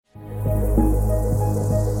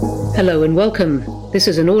Hello and welcome. This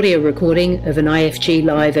is an audio recording of an IFG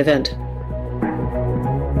Live event.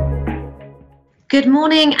 Good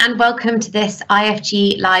morning and welcome to this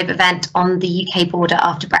IFG Live event on the UK border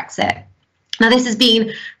after Brexit. Now, this has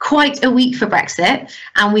been quite a week for Brexit,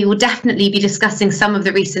 and we will definitely be discussing some of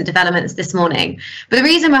the recent developments this morning. But the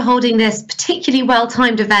reason we're holding this particularly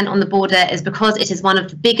well-timed event on the border is because it is one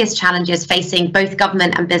of the biggest challenges facing both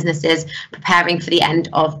government and businesses preparing for the end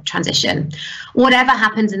of transition. Whatever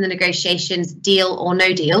happens in the negotiations, deal or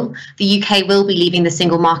no deal, the UK will be leaving the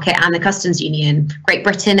single market and the customs union. Great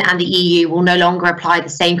Britain and the EU will no longer apply the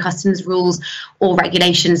same customs rules or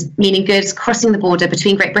regulations, meaning goods crossing the border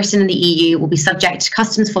between Great Britain and the EU will be subject to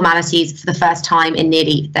customs formalities for the first time in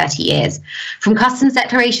nearly 30 years. From customs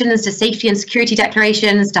declarations to safety and security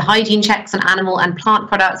declarations to hygiene checks on animal and plant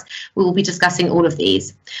products, we will be discussing all of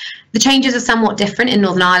these. The changes are somewhat different in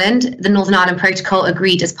Northern Ireland. The Northern Ireland Protocol,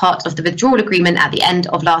 agreed as part of the withdrawal agreement at the end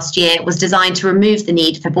of last year, was designed to remove the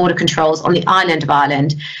need for border controls on the island of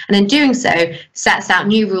Ireland, and in doing so, sets out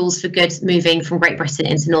new rules for goods moving from Great Britain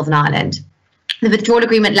into Northern Ireland. The withdrawal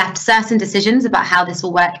agreement left certain decisions about how this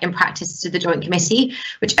will work in practice to the Joint Committee,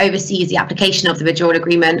 which oversees the application of the withdrawal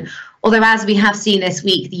agreement. Although, as we have seen this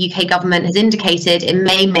week, the UK government has indicated it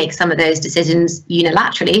may make some of those decisions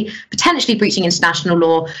unilaterally, potentially breaching international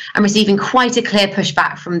law and receiving quite a clear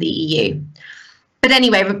pushback from the EU. But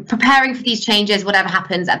anyway, preparing for these changes, whatever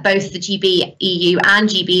happens at both the GB EU and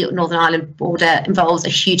GB Northern Ireland border, involves a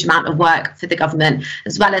huge amount of work for the government,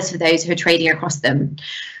 as well as for those who are trading across them.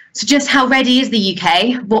 So just how ready is the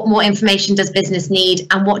UK? What more information does business need?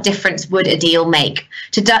 And what difference would a deal make?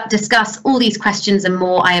 To discuss all these questions and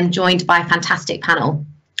more, I am joined by a fantastic panel.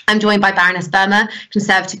 I'm joined by Baroness Verma,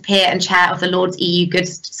 Conservative peer and chair of the Lords EU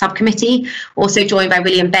Goods Subcommittee. Also joined by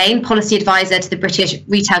William Bain, policy advisor to the British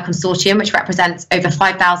Retail Consortium, which represents over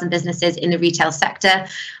 5,000 businesses in the retail sector.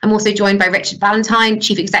 I'm also joined by Richard Valentine,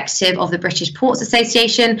 chief executive of the British Ports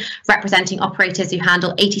Association, representing operators who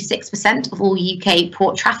handle 86% of all UK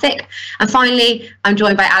port traffic. And finally, I'm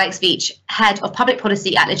joined by Alex Veitch, head of public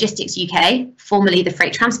policy at Logistics UK, formerly the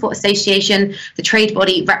Freight Transport Association, the trade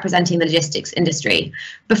body representing the logistics industry.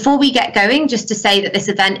 Before we get going, just to say that this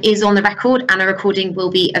event is on the record and a recording will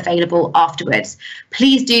be available afterwards.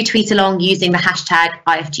 Please do tweet along using the hashtag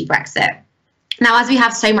IFGBrexit. Now, as we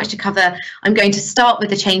have so much to cover, I'm going to start with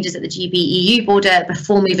the changes at the GB-EU border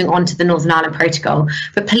before moving on to the Northern Ireland Protocol.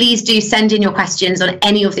 But please do send in your questions on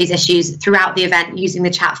any of these issues throughout the event using the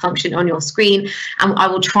chat function on your screen, and I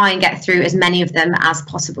will try and get through as many of them as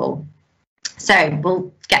possible. So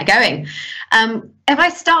we'll get going. If I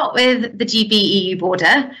start with the GB-EU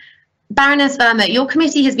border, Baroness Verma, your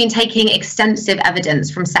committee has been taking extensive evidence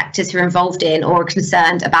from sectors who are involved in or are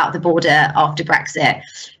concerned about the border after Brexit.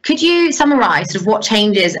 Could you summarise sort of what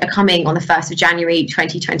changes are coming on the 1st of January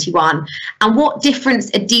 2021 and what difference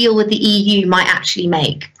a deal with the EU might actually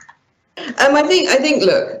make? I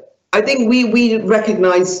think we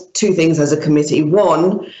recognise two things as a committee.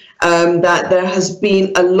 One, that there has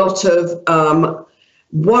been a lot of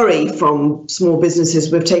worry from small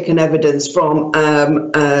businesses. We've taken evidence from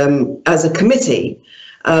as a committee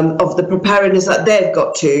of the preparedness that they've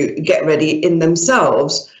got to get ready in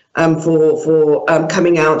themselves for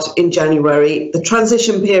coming out in January. The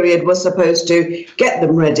transition period was supposed to get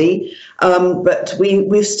them ready, but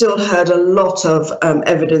we've still heard a lot of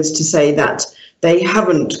evidence to say that they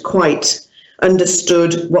haven't quite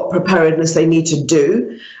understood what preparedness they need to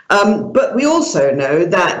do. But we also know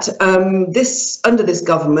that under this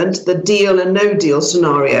government, the deal and no deal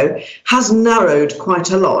scenario has narrowed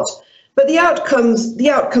quite a lot. But the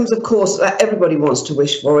outcomes, of course, that everybody wants to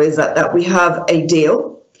wish for is that we have a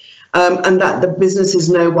deal and that the businesses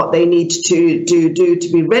know what they need to do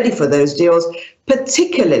to be ready for those deals.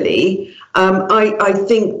 Particularly, I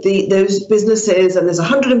think those businesses, and there's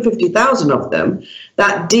 150,000 of them,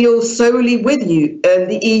 that deal solely with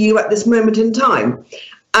the EU at this moment in time.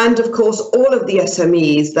 And of course, all of the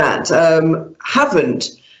SMEs that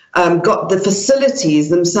haven't got the facilities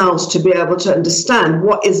themselves to be able to understand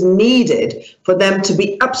what is needed for them to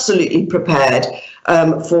be absolutely prepared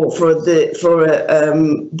for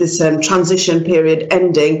this transition period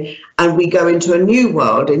ending, and we go into a new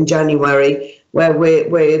world in January where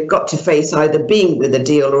we've got to face either being with a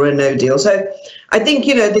deal or a no deal. So I think,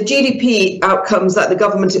 the GDP outcomes that the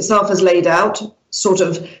government itself has laid out sort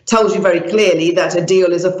of tells you very clearly that a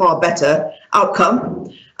deal is a far better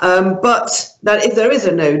outcome. But that if there is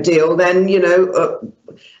a no deal, then,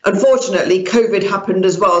 unfortunately, COVID happened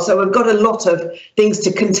as well. So we've got a lot of things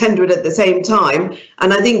to contend with at the same time.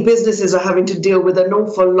 And I think businesses are having to deal with an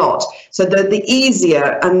awful lot. So that the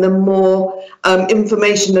easier and the more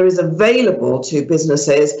information there is available to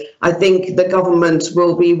businesses, I think the government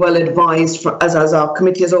will be well advised, as our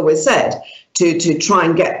committee has always said, to try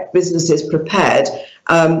and get businesses prepared.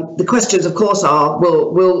 The questions, of course, are,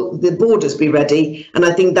 will the borders be ready? And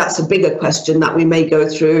I think that's a bigger question that we may go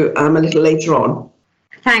through a little later on.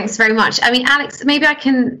 Thanks very much. I mean, Alex, maybe I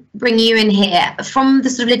can bring you in here. From the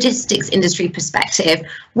sort of logistics industry perspective,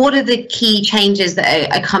 what are the key changes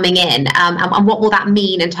that are coming in, and what will that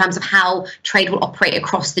mean in terms of how trade will operate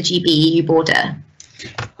across the GB-EU border?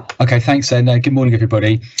 Okay, thanks, and good morning,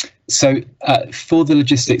 everybody. So for the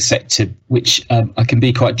logistics sector, which I can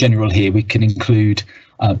be quite general here, we can include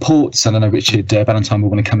ports, and I know Richard Ballantyne will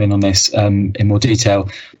want to come in on this in more detail,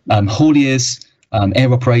 hauliers,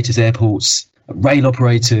 air operators, airports, rail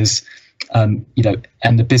operators, and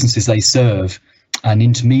the businesses they serve, and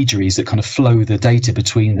intermediaries that kind of flow the data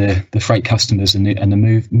between the freight customers and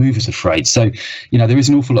the movers of freight. So, there is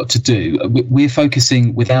an awful lot to do. We're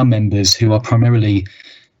focusing with our members, who are primarily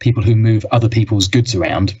people who move other people's goods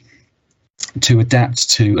around, to adapt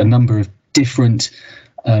to a number of different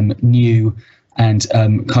new and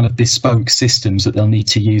kind of bespoke systems that they'll need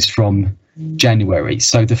to use from January.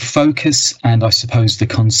 So the focus, and I suppose the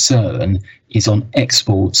concern, is on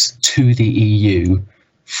exports to the EU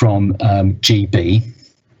from GB,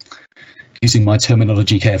 using my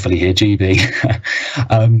terminology carefully here, GB.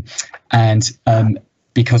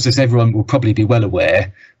 Because, as everyone will probably be well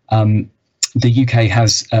aware, the UK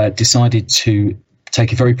has decided to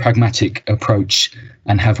take a very pragmatic approach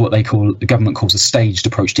and have what the government calls a staged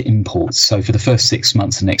approach to imports. So for the first 6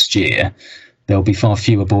 months of next year, there'll be far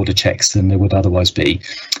fewer border checks than there would otherwise be.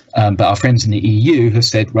 But our friends in the EU have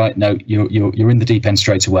said, right, no, you're in the deep end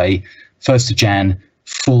straight away. 1st of Jan,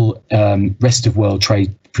 full rest of world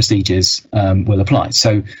trade procedures will apply.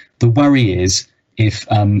 So the worry is if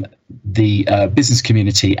the business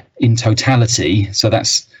community in totality, so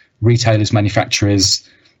that's retailers, manufacturers,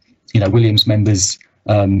 Williams members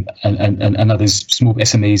and others, small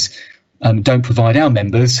SMEs, don't provide our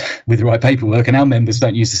members with the right paperwork, and our members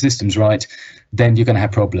don't use the systems right, then you're going to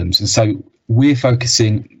have problems. And so we're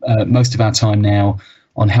focusing most of our time now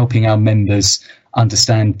on helping our members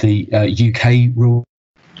understand the UK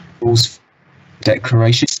rules,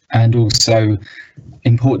 declarations, and also,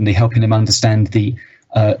 importantly, helping them understand the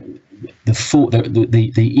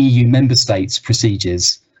EU member states'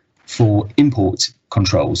 procedures for import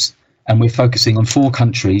controls. And we're focusing on 4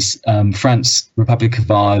 countries, France, Republic of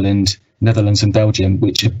Ireland, Netherlands and Belgium,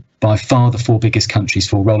 which are by far the 4 biggest countries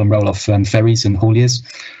for roll and roll-off ferries and hauliers.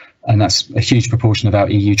 And that's a huge proportion of our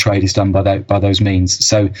EU trade is done by those means.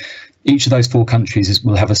 So each of those 4 countries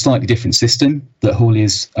will have a slightly different system that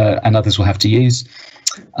hauliers and others will have to use,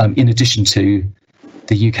 in addition to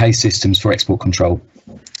the UK systems for export control.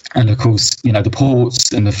 And of course, the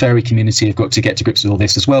ports and the ferry community have got to get to grips with all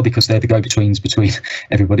this as well, because they're the go-betweens between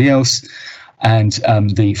everybody else. And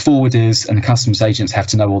the forwarders and the customs agents have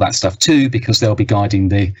to know all that stuff too, because they'll be guiding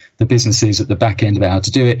the businesses at the back end about how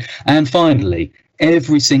to do it. And finally,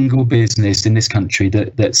 every single business in this country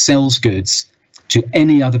that sells goods to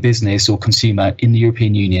any other business or consumer in the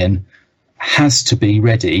European Union has to be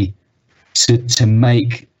ready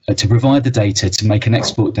to provide the data to make an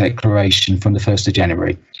export declaration from the 1st of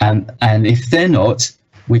January. And if they're not,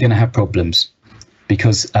 we're going to have problems,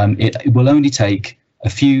 because it will only take a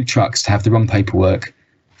few trucks to have the wrong paperwork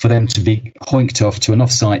for them to be hoinked off to an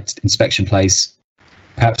off-site inspection place,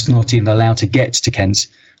 perhaps not even allowed to get to Kent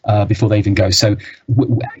before they even go. So,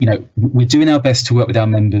 we're doing our best to work with our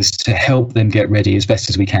members to help them get ready as best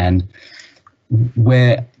as we can.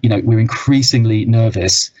 Where, we're increasingly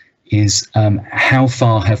nervous is how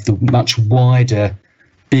far have the much wider,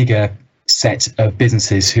 bigger set of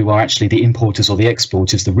businesses who are actually the importers or the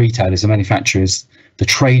exporters, the retailers, the manufacturers, the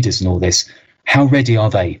traders and all this, how ready are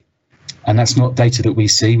they? And that's not data that we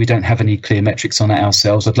see. We don't have any clear metrics on that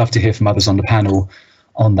ourselves. I'd love to hear from others on the panel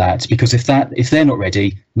on that, because if they're not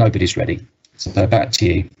ready, nobody's ready. So back to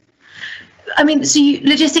you. I mean, so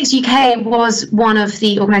Logistics UK was one of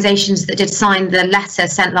the organisations that did sign the letter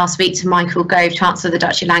sent last week to Michael Gove, Chancellor of the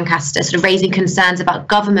Duchy of Lancaster, sort of raising concerns about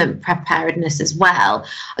government preparedness as well.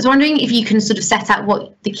 I was wondering if you can sort of set out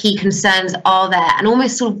what the key concerns are there, and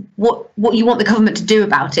almost sort of what you want the government to do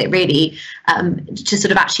about it, really, to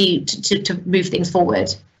sort of actually to move things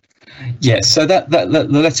forward. Yes, so the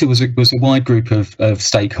letter was a wide group of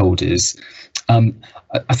stakeholders.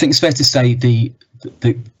 I think it's fair to say the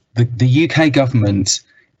UK government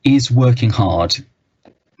is working hard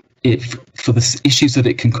for the issues that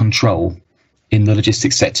it can control in the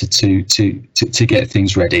logistics sector to get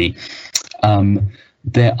things ready.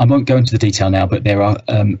 I won't go into the detail now, but there are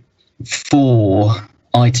 4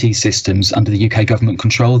 IT systems under the UK government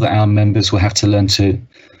control that our members will have to learn to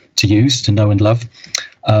use, to know and love.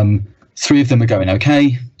 3 of them are going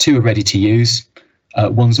okay, 2 are ready to use,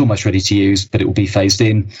 1's almost ready to use, but it will be phased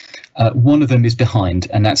in. 1 of them is behind,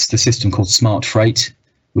 and that's the system called Smart Freight,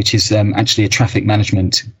 which is actually a traffic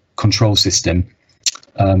management control system,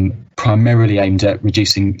 primarily aimed at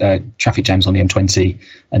reducing traffic jams on the M20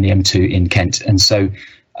 and the M2 in Kent. And so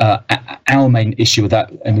our main issue with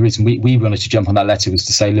that, and the reason we wanted to jump on that letter, was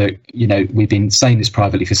to say, look, we've been saying this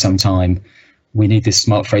privately for some time. We need this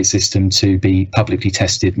Smart Freight system to be publicly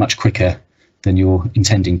tested much quicker than you're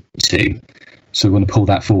intending to. So we want to pull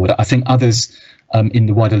that forward. I think others in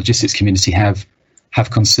the wider logistics community have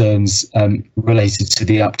concerns related to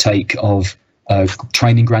the uptake of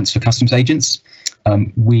training grants for customs agents.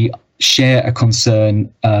 We share a concern,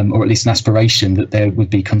 or at least an aspiration, that there would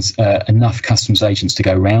be enough customs agents to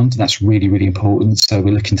go around. That's really, really important. So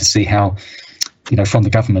we're looking to see how, from the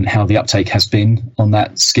government, how the uptake has been on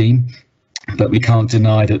that scheme. But we can't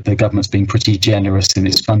deny that the government's been pretty generous in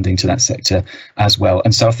its funding to that sector as well.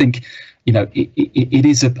 And so I think, it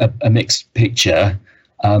is a mixed picture.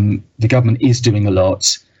 The government is doing a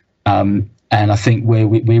lot. And I think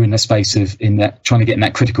we're in a space of trying to get in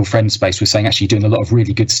that critical friend space. We're saying actually doing a lot of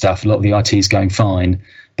really good stuff. A lot of the IT is going fine,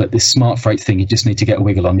 but this Smart Freight thing, you just need to get a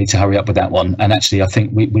wiggle on. Need to hurry up with that one. And actually, I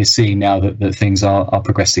think we're seeing now that things are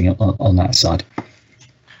progressing on that side.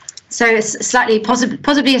 So it's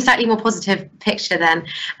possibly a slightly more positive picture then.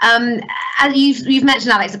 As you've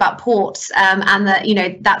mentioned, Alex, about ports, and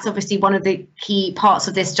that that's obviously one of the key parts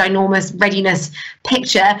of this ginormous readiness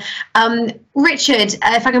picture. Richard,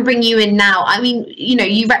 if I can bring you in now, I mean,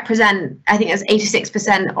 you represent, I think it's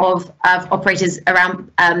 86% of operators around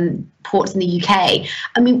ports in the UK.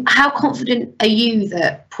 I mean, how confident are you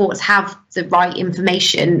that ports have the right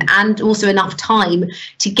information and also enough time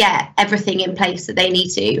to get everything in place that they need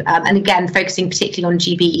to? And again, focusing particularly on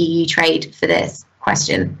GB-EU trade for this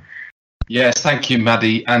question. Yes, thank you,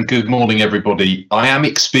 Maddie, and good morning, everybody. I am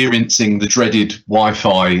experiencing the dreaded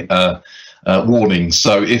Wi-Fi warning,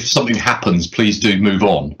 so if something happens, please do move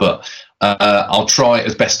on, but I'll try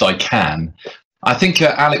as best I can. I think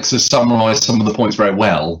Alex has summarised some of the points very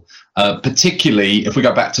well. Particularly if we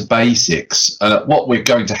go back to basics, what we're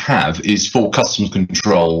going to have is full customs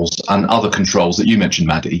controls and other controls that you mentioned,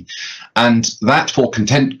 Maddie, and that for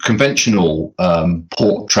conventional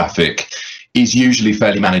port traffic is usually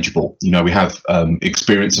fairly manageable. We have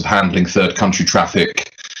experience of handling third country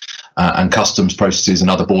traffic and customs processes and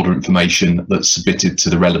other border information that's submitted to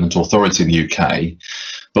the relevant authority in the UK.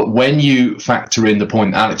 But when you factor in the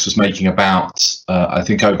point Alex was making about, I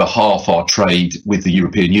think over half our trade with the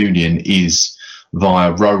European Union is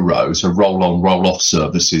via RoRo, so roll-on, roll-off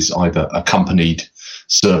services, either accompanied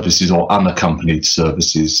services or unaccompanied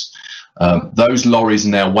services. Those lorries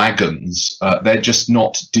and their wagons, they're just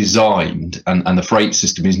not designed, and the freight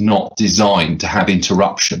system is not designed to have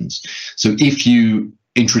interruptions. So if you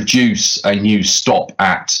introduce a new stop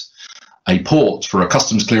at a port for a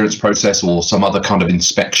customs clearance process or some other kind of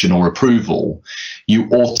inspection or approval, you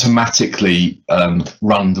automatically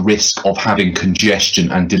run the risk of having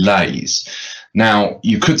congestion and delays. Now,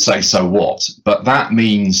 you could say, so what? But that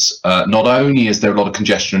means not only is there a lot of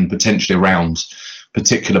congestion potentially around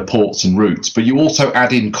particular ports and routes, but you also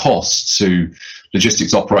add in costs to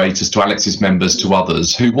logistics operators, to Alex's members, to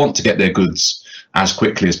others who want to get their goods as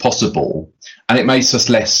quickly as possible. And it makes us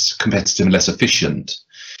less competitive and less efficient.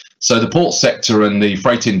 So the port sector and the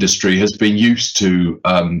freight industry has been used to,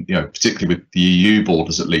 particularly with the EU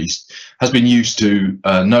borders at least, has been used to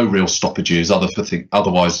no real stoppages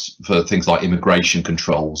otherwise for things like immigration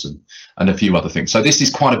controls and a few other things. So this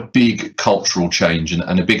is quite a big cultural change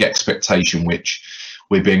and a big expectation which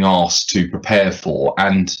we're being asked to prepare for.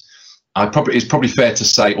 And it's probably fair to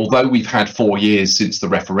say, although we've had 4 years since the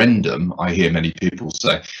referendum, I hear many people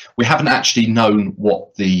say, we haven't actually known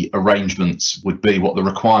what the arrangements would be, what the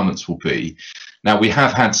requirements will be. Now, we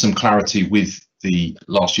have had some clarity with the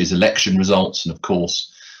last year's election results and, of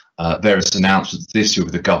course, various announcements this year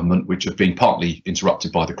with the government, which have been partly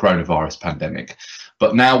interrupted by the coronavirus pandemic.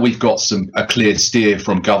 But now we've got a clear steer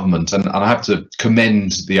from government, and I have to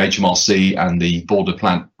commend the HMRC and the Border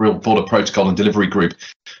Protocol and Delivery Group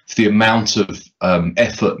for the amount of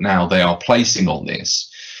effort now they are placing on this.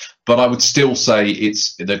 But I would still say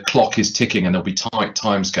the clock is ticking and there'll be tight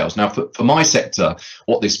timescales. Now, for my sector,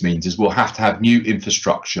 what this means is we'll have to have new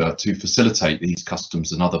infrastructure to facilitate these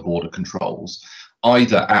customs and other border controls.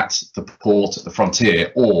 either at the port, at the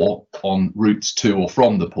frontier, or on routes to or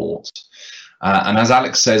from the port. And as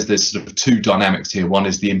Alex says, there's sort of two dynamics here. One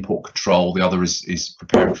is the import control, the other is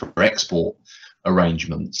preparing for export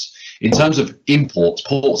arrangements. In terms of imports,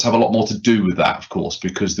 ports have a lot more to do with that, of course,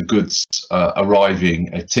 because the goods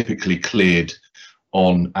arriving are typically cleared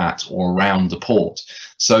on, at, or around the port.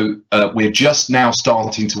 So we're just now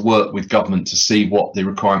starting to work with government to see what the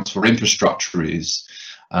requirements for infrastructure is.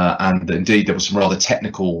 And indeed, there was some rather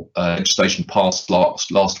technical legislation passed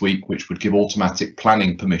last week, which would give automatic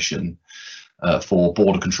planning permission for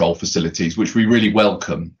border control facilities, which we really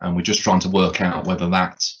welcome. And we're just trying to work out whether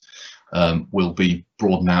that will be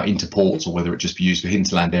broadened out into ports or whether it just be used for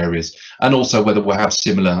hinterland areas, and also whether we'll have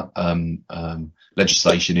similar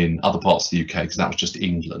legislation in other parts of the UK, because that was just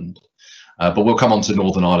England. But we'll come on to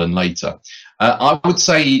Northern Ireland later. I would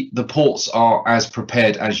say the ports are as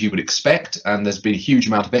prepared as you would expect, and there's been a huge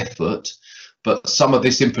amount of effort. But some of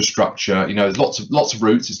this infrastructure, there's lots of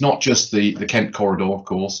routes. It's not just the Kent corridor, of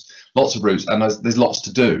course. Lots of routes, and there's lots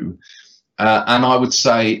to do. And I would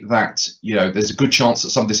say that there's a good chance that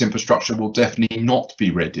some of this infrastructure will definitely not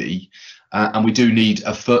be ready. And we do need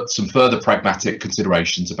some further pragmatic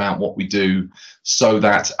considerations about what we do, so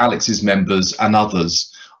that Alex's members and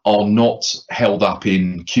others are not held up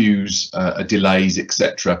in queues, delays,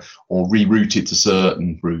 etc., or rerouted to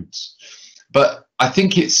certain routes. But I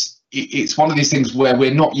think it's one of these things where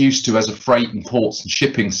we're not used to, as a freight and ports and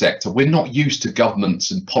shipping sector, we're not used to governments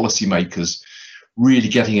and policymakers really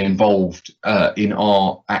getting involved in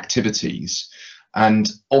our activities.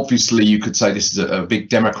 And obviously you could say this is a big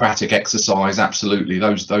democratic exercise. Absolutely.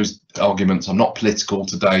 Those arguments, I'm not political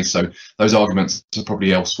today, so those arguments are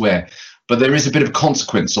probably elsewhere. But there is a bit of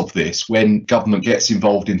consequence of this when government gets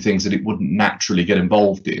involved in things that it wouldn't naturally get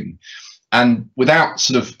involved in. And without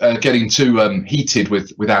sort of getting too heated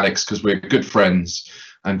with Alex, because we're good friends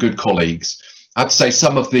and good colleagues, I'd say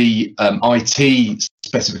some of the IT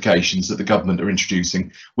specifications that the government are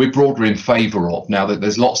introducing, we're broadly in favour of. Now, that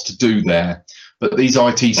there's lots to do there, but these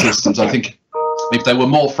IT systems, I think, if they were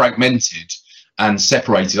more fragmented and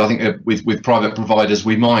separated, I think with private providers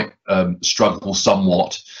we might struggle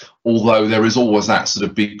somewhat. Although there is always that sort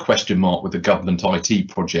of big question mark with the government IT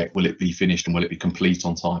project: will it be finished and will it be completed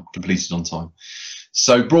on time?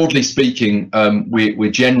 So broadly speaking,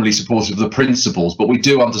 we're generally supportive of the principles, but we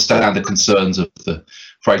do understand the concerns of the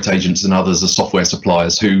freight agents and others, the software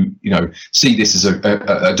suppliers, who see this as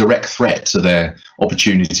a direct threat to their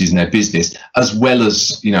opportunities in their business, as well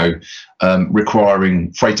as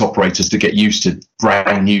requiring freight operators to get used to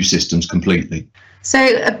brand new systems completely. So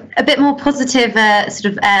a bit more positive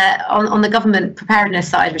on the government preparedness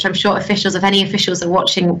side, which I'm sure if any officials are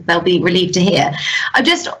watching, they'll be relieved to hear.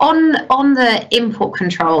 Just on the import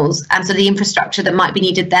controls and sort of the infrastructure that might be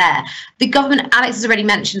needed there, the government, Alex has already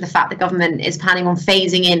mentioned the fact the government is planning on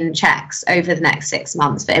phasing in checks over the next 6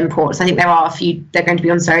 months for imports. I think there are a few, they're going to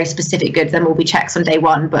be on very specific goods. There will be checks on day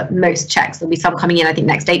one, but most checks, there'll be some coming in, I think,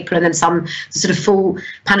 next April, and then some sort of full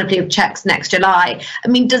panoply of checks next July. I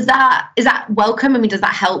mean, is that welcome? I mean, does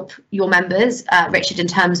that help your members, Richard, in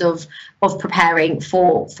terms of preparing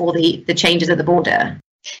for the changes at the border?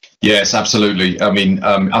 Yes, absolutely. I mean,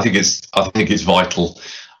 I think it's vital.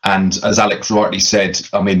 And as Alex rightly said,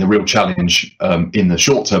 I mean, the real challenge in the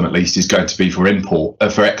short term, at least, is going to be for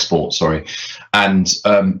export. And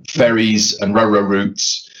ferries and ro-ro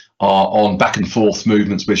routes are on back and forth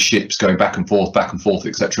movements with ships going back and forth,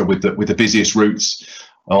 etc., with the busiest routes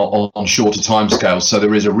on shorter timescales. So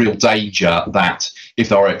there is a real danger that if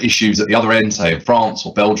there are issues at the other end, say in France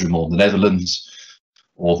or Belgium or the Netherlands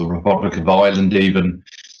or the Republic of Ireland even,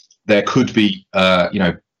 there could be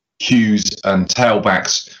queues and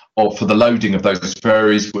tailbacks for the loading of those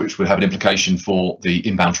ferries, which would have an implication for the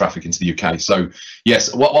inbound traffic into the UK. So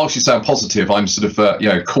yes, whilst you sound positive, I'm sort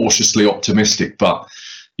of cautiously optimistic, but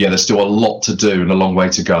yeah, there's still a lot to do and a long way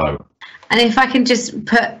to go. And if I can just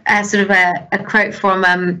put a quote from,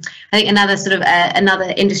 I think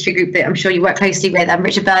another industry group that I'm sure you work closely with,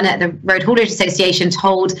 Richard Burnett, the Road Haulage Association,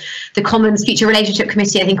 told the Commons Future Relationship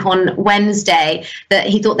Committee, I think on Wednesday, that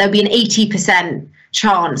he thought there'd be an 80%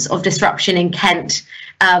 chance of disruption in Kent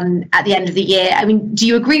at the end of the year. I mean, do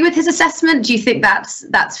you agree with his assessment? Do you think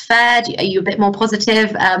that's fair? Are you a bit more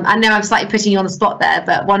positive? I know I'm slightly putting you on the spot there,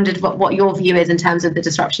 but wondered what your view is in terms of the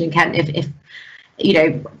disruption in Kent, if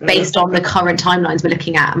based on the current timelines we're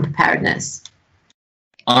looking at and preparedness.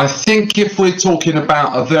 I think if we're talking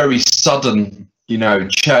about a very sudden,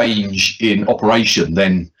 change in operation,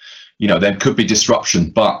 then, there could be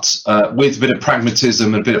disruption. But with a bit of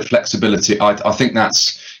pragmatism and a bit of flexibility, I think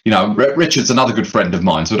that's, Richard's another good friend of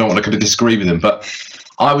mine, so I don't want to kind of disagree with him. But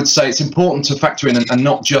I would say it's important to factor in and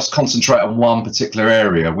not just concentrate on one particular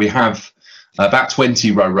area. We have about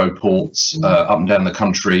 20 ro-ro ports up and down the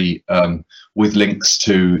country with links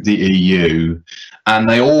to the EU, and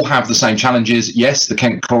they all have the same challenges. Yes, the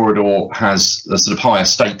Kent corridor has a sort of higher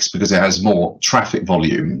stakes because it has more traffic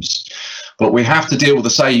volumes, but we have to deal with the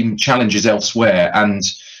same challenges elsewhere, and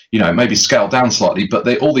maybe scaled down slightly, but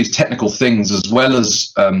all these technical things, as well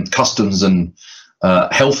as customs and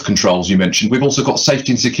health controls you mentioned. We've also got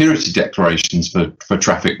safety and security declarations for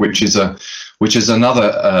traffic, which is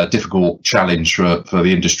another difficult challenge for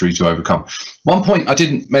the industry to overcome. One point I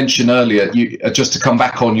didn't mention earlier, just to come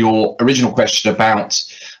back on your original question about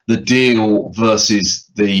the deal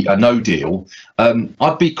versus the no deal,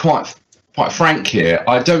 I'd be quite frank here.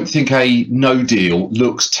 I don't think a no deal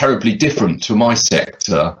looks terribly different to my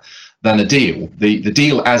sector than a deal. The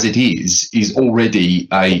deal as it is already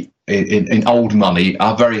in old money,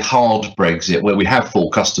 a very hard Brexit, where we have full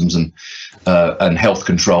customs and health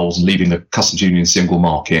controls and leaving the customs union single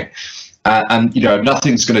market. And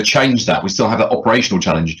nothing's going to change that. We still have that operational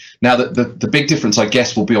challenge. Now, the big difference, I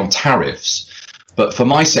guess, will be on tariffs. But for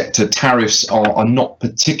my sector, tariffs are not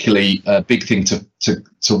particularly a big thing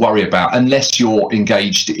to worry about, unless you're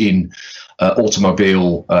engaged in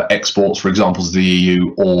automobile exports, for example, to the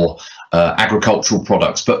EU, or agricultural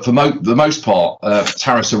products. But for the most part,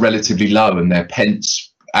 tariffs are relatively low, and they're pence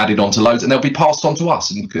added onto loads, and they'll be passed on to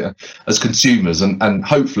us as consumers, and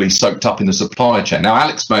hopefully soaked up in the supply chain. Now,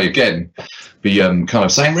 Alex may again be kind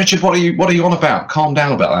of saying, Richard, what are you on about? Calm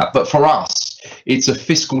down about that. But for us, it's a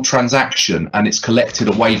fiscal transaction, and it's collected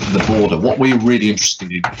away from the border. What we're really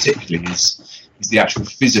interested in particularly is the actual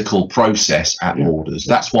physical process at borders.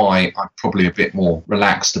 That's why I'm probably a bit more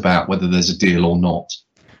relaxed about whether there's a deal or not.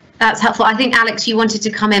 That's helpful. I think, Alex, you wanted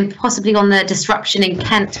to come in possibly on the disruption in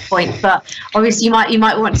Kent point, but obviously you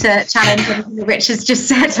might want to challenge what Richard's just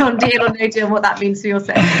said on deal or no deal and what that means for your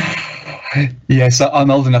sector. Yes,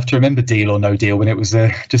 I'm old enough to remember Deal or No Deal when it was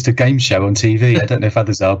just a game show on TV. I don't know if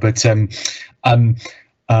others are, but so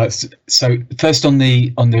first on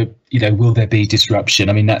the will there be disruption?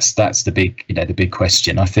 I mean, that's the big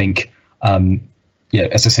question. I think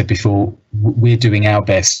as I said before, we're doing our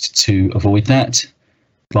best to avoid that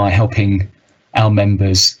by helping our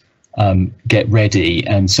members get ready,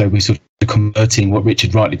 and so we're sort of converting what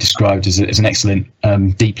Richard rightly described as an excellent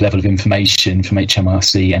deep level of information from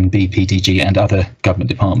HMRC and BPDG and other government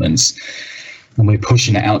departments, and we're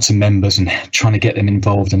pushing it out to members and trying to get them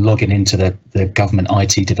involved and logging into the government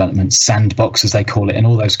IT development sandbox, as they call it, and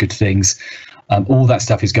all those good things. All that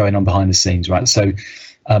stuff is going on behind the scenes, right? So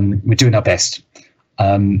we're doing our best.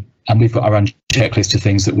 And we've got our own checklist of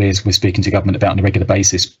things that we're speaking to government about on a regular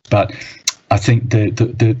basis. But I think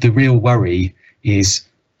the real worry is,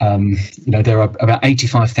 there are about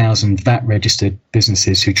 85,000 VAT registered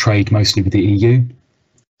businesses who trade mostly with the EU.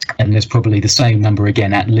 And there's probably the same number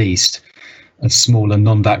again, at least, of smaller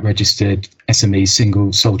non-VAT registered SMEs,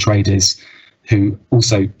 single sole traders, who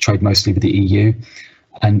also trade mostly with the EU.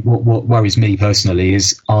 And what worries me personally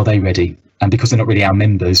is, are they ready? And because they're not really our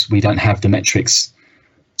members, we don't have the metrics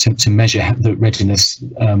to measure the readiness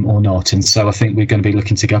or not. And so I think we're going to be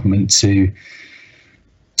looking to government to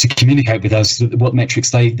communicate with us what metrics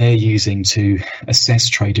they're using to assess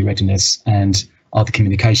trader readiness, and are the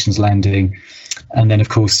communications landing. And then, of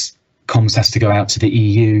course, comms has to go out to the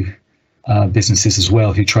EU businesses as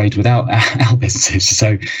well, who trade without our businesses.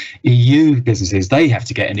 So EU businesses, they have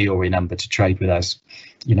to get an EORI number to trade with us.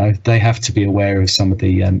 They have to be aware of some of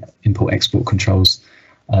the import-export controls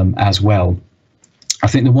as well. I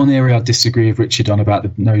think the one area I disagree with Richard on about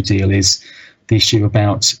the no deal is the issue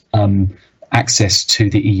about access to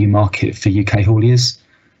the EU market for UK hauliers.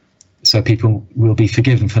 So people will be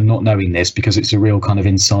forgiven for not knowing this, because it's a real kind of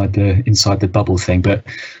inside the bubble thing. But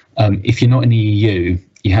if you're not in the EU,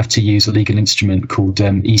 you have to use a legal instrument called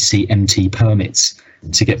ECMT permits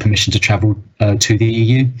to get permission to travel to the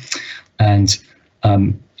EU. And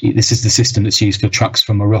this is the system that's used for trucks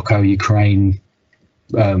from Morocco, Ukraine,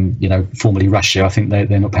 formerly Russia. I think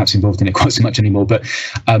they're not perhaps involved in it quite so much anymore, but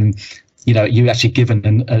you actually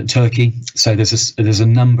given Turkey. So there's a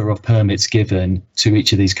number of permits given to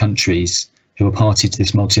each of these countries who are party to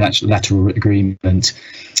this multilateral agreement,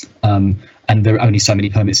 and there are only so many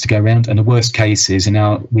permits to go around. And the worst case is, and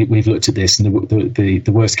now we've looked at this, and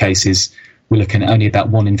the worst case is we're looking at only about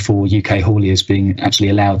 1 in 4 UK hauliers being actually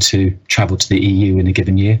allowed to travel to the EU in a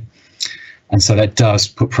given year, and so that does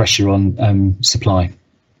put pressure on supply.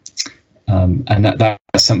 And that's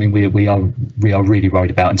something we are really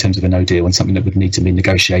worried about in terms of a no deal, and something that would need to be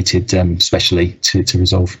negotiated, especially to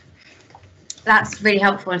resolve. That's really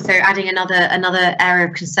helpful. And so adding another area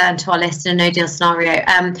of concern to our list in a no-deal scenario.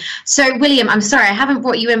 So, William, I'm sorry, I haven't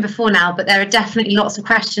brought you in before now, but there are definitely lots of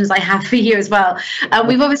questions I have for you as well.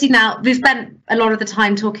 We've spent a lot of the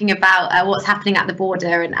time talking about what's happening at the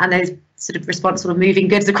border and those sort of responsible moving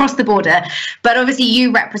goods across the border. But obviously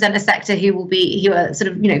you represent a sector who are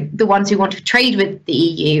sort of, the ones who want to trade with the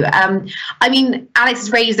EU. I mean, Alex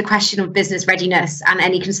has raised the question of business readiness and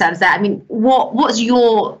any concerns there. I mean, what's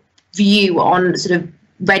your view on sort of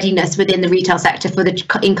readiness within the retail sector for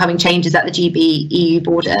the incoming changes at the GB-EU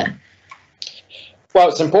border? Well,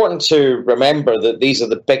 it's important to remember that these are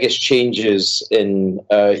the biggest changes in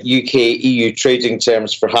UK-EU trading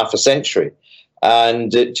terms for half a century.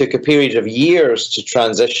 And it took a period of years to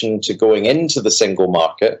transition to going into the single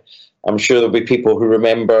market. I'm sure there'll be people who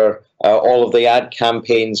remember all of the ad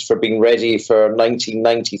campaigns for being ready for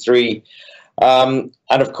 1993. And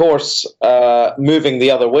of course, moving the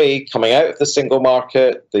other way, coming out of the single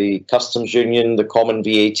market, the customs union, the common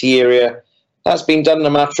VAT area, that's been done in a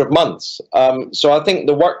matter of months. So I think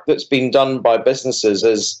the work that's been done by businesses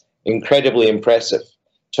is incredibly impressive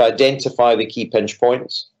to identify the key pinch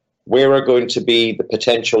points, where are going to be the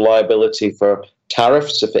potential liability for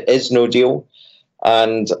tariffs if it is no deal.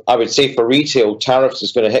 And I would say for retail, tariffs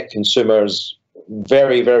is going to hit consumers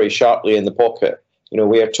very, very sharply in the pocket.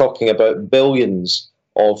 We are talking about billions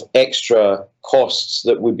of extra costs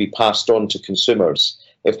that would be passed on to consumers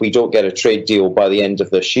if we don't get a trade deal by the end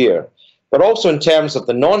of this year. But also in terms of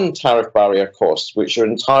the non-tariff barrier costs, which are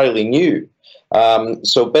entirely new.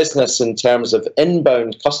 So business in terms of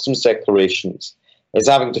inbound customs declarations is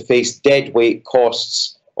having to face deadweight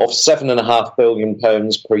costs of £7.5 billion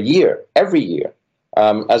per year, every year,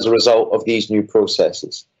 as a result of these new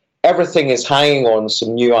processes. Everything is hanging on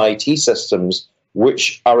some new IT systems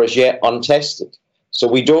which are as yet untested. So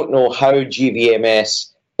we don't know how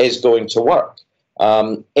GVMS is going to work.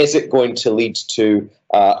 Is it going to lead to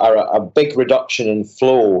a big reduction in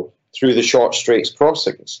flow through the short straits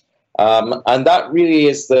crossings? And that really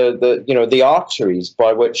is the arteries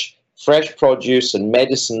by which fresh produce and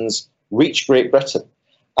medicines reach Great Britain.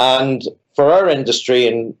 And for our industry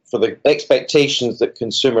and for the expectations that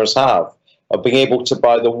consumers have of being able to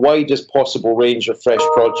buy the widest possible range of fresh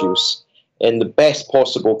produce in the best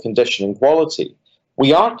possible condition and quality,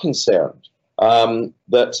 we are concerned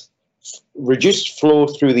that reduced flow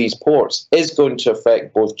through these ports is going to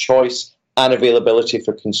affect both choice and availability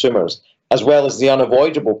for consumers, as well as the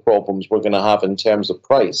unavoidable problems we're going to have in terms of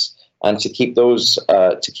price, and to keep those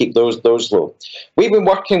low. We've been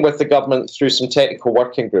working with the government through some technical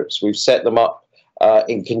working groups. We've set them up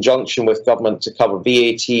in conjunction with government to cover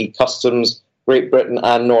VAT, customs, Great Britain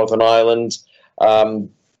and Northern Ireland,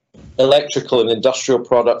 electrical and industrial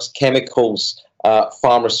products, chemicals,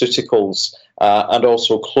 pharmaceuticals, and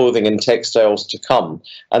also clothing and textiles to come.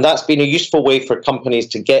 And that's been a useful way for companies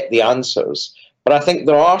to get the answers. But I think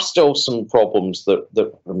there are still some problems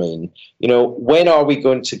that remain. When are we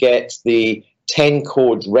going to get the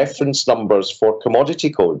 10-code reference numbers for commodity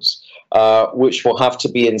codes, which will have to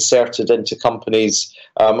be inserted into companies'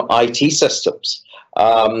 IT systems?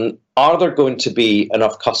 Are there going to be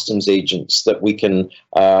enough customs agents that we can,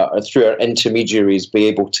 through our intermediaries, be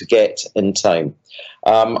able to get in time?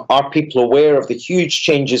 Are people aware of the huge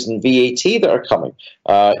changes in VAT that are coming?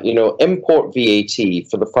 Import VAT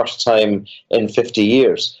for the first time in 50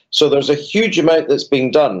 years. So there's a huge amount that's being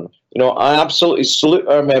done. I absolutely salute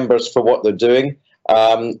our members for what they're doing.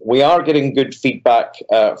 We are getting good feedback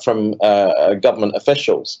from government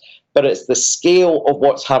officials, but it's the scale of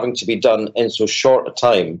what's having to be done in so short a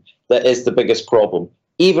time that is the biggest problem,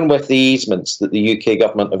 even with the easements that the UK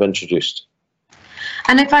government have introduced.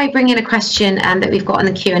 And if I bring in a question that we've got on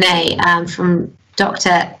the Q&A from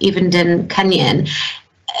Dr. Evenden Kenyon,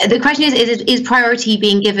 the question is priority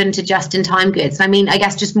being given to just-in-time goods? I mean, I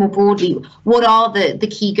guess just more broadly, what are the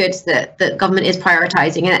key goods that the government is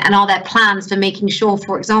prioritising? And are there plans for making sure,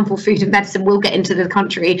 for example, food and medicine will get into the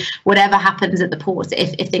country, whatever happens at the ports,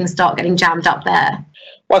 if things start getting jammed up there?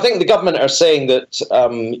 Well, I think the government are saying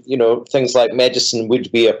that, things like medicine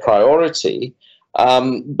would be a priority.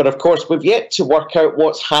 But of course, we've yet to work out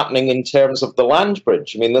what's happening in terms of the land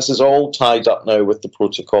bridge. I mean, this is all tied up now with the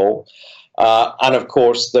protocol. And of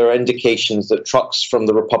course, there are indications that trucks from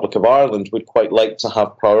the Republic of Ireland would quite like to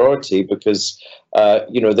have priority because,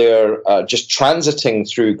 they're just transiting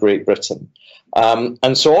through Great Britain.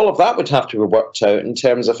 And so all of that would have to be worked out in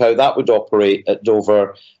terms of how that would operate at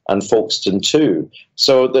Dover and Folkestone too.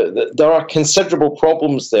 So there are considerable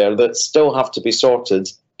problems there that still have to be sorted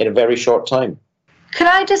in a very short time. Could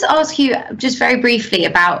I just ask you just very briefly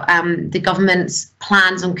about the government's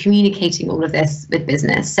plans on communicating all of this with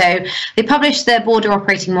business? So they published their border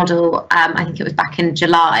operating model, I think it was back in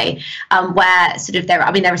July, where sort of there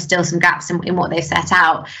are still some gaps in what they've set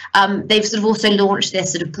out. They've sort of also launched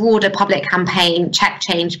this sort of broader public campaign, Check,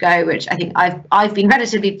 Change, Go, which I think I've been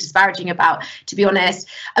relatively disparaging about, to be honest.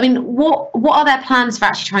 I mean, what are their plans for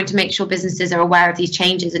actually trying to make sure businesses are aware of these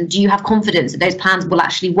changes? And do you have confidence that those plans will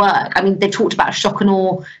actually work? I mean, they've talked about a shock and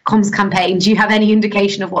awe comms campaign. Do you have any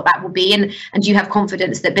indication of what that will be? And do you have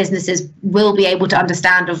confidence that businesses will be able to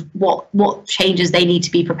understand of what changes they need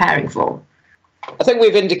to be preparing for? I think we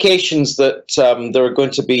have indications that there are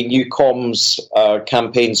going to be new comms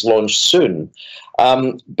campaigns launched soon.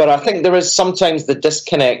 But I think there is sometimes the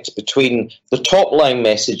disconnect between the top line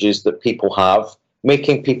messages that people have,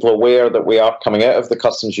 making people aware that we are coming out of the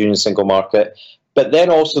customs union single market, but then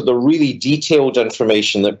also the really detailed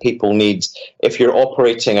information that people need if you're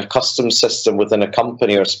operating a customs system within a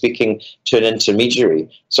company or speaking to an intermediary.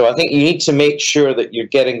 So I think you need to make sure that you're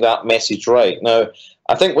getting that message right. Now,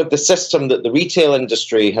 I think with the system that the retail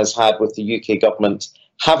industry has had with the UK government,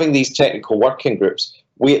 having these technical working groups,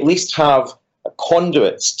 we at least have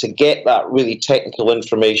conduits to get that really technical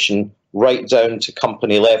information right down to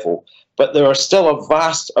company level. But there are still a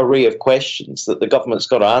vast array of questions that the government's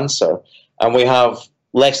got to answer. And we have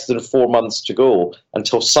less than 4 months to go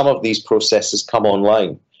until some of these processes come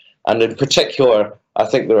online. And in particular, I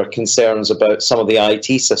think there are concerns about some of the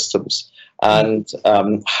IT systems and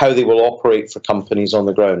how they will operate for companies on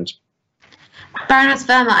the ground. Baroness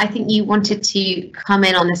Verma, I think you wanted to come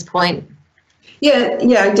in on this point. Yeah,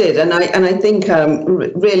 I did, and I think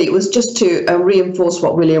really it was just to reinforce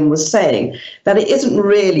what William was saying, that it isn't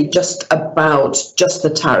really just about just the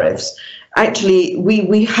tariffs. Actually,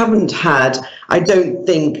 we haven't had, I don't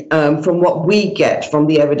think, from what we get from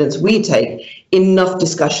the evidence we take, enough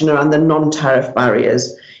discussion around the non-tariff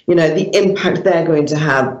barriers. You know, the impact they're going to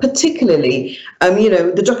have, particularly,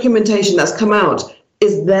 the documentation that's come out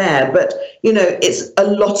is there, but, it's a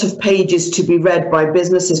lot of pages to be read by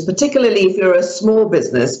businesses, particularly if you're a small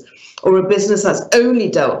business or a business that's only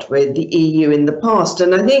dealt with the EU in the past.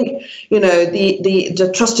 And I think,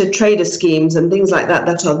 the trusted trader schemes and things like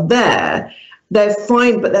that are there, they're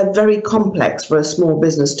fine, but they're very complex for a small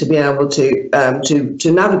business to be able to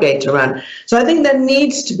navigate around. So I think there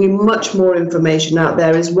needs to be much more information out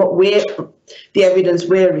there, is what the evidence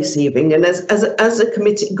we're receiving. And as a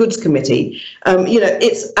committee, goods committee,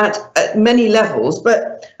 it's at many levels.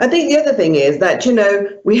 But I think the other thing is that,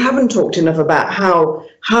 we haven't talked enough about how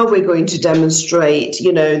we're going to demonstrate,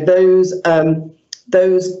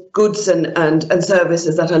 those goods and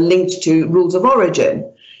services that are linked to rules of origin.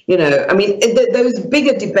 Those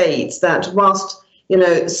bigger debates that whilst,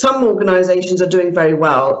 some organisations are doing very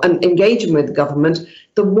well and engaging with the government,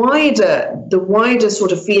 the wider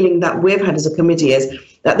sort of feeling that we've had as a committee is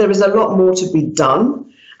that there is a lot more to be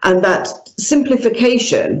done, and that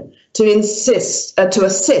simplification to assist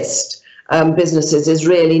businesses is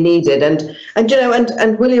really needed.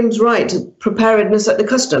 And William's right, preparedness at the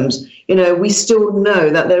customs. We still know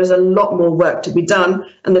that there is a lot more work to be done,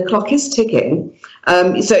 and the clock is ticking.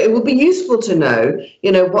 So it will be useful to know,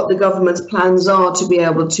 what the government's plans are to be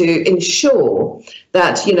able to ensure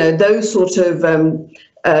that, those sort of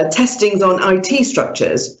testings on IT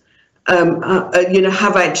structures,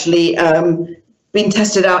 have actually been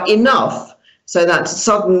tested out enough so that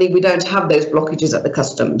suddenly we don't have those blockages at the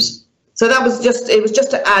customs. So it was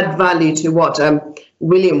just to add value to what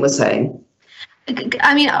William was saying.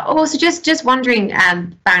 I mean, also just wondering,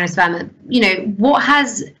 Baroness Verma,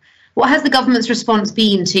 what has the government's response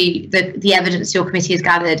been to the evidence your committee has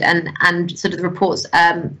gathered and sort of the reports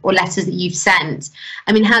or letters that you've sent?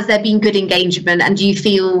 I mean, has there been good engagement, and do you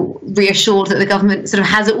feel reassured that the government sort of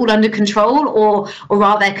has it all under control, or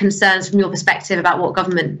are there concerns from your perspective about what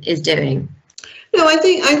government is doing? No, I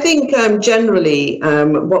think generally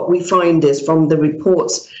what we find is from the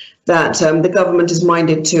reports that the government is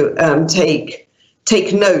minded to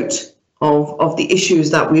take note of the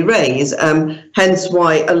issues that we raise, hence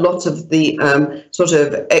why a lot of the sort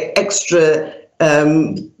of extra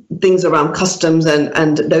things around customs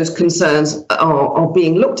and those concerns are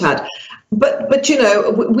being looked at. But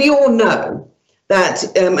we all know that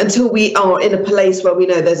until we are in a place where we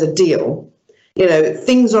know there's a deal,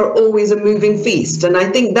 things are always a moving feast. And I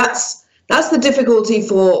think that's the difficulty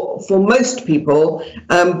for most people,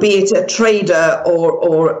 be it a trader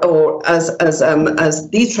or as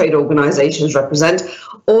these trade organisations represent,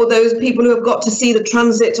 or those people who have got to see the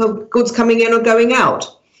transit of goods coming in or going out.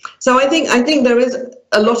 So I think there is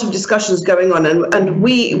a lot of discussions going on, and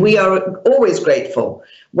we are always grateful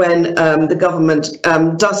when the government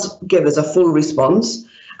does give us a full response.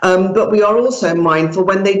 But we are also mindful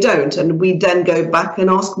when they don't, and we then go back and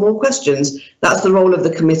ask more questions. That's the role of the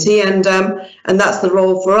committee, and that's the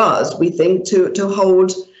role for us, we think, to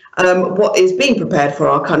hold what is being prepared for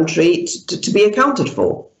our country to be accounted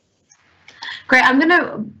for. Great. I'm going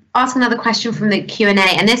to ask another question from the Q&A,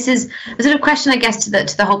 and this is a sort of question, I guess, to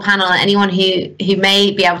the whole panel, and anyone who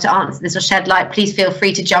may be able to answer this or shed light, please feel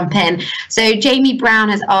free to jump in. So Jamie Brown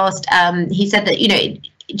has asked, he said that,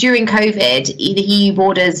 during COVID, the EU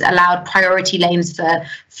borders allowed priority lanes for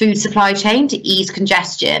food supply chain to ease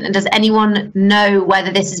congestion. And does anyone know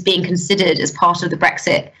whether this is being considered as part of the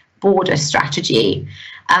Brexit border strategy?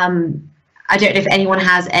 I don't know if anyone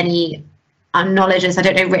has any knowledge. I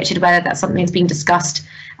don't know, Richard, whether that's something that's being discussed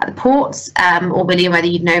at the ports, or William, whether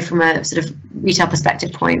you'd know from a sort of retail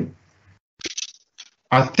perspective point.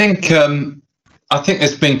 I think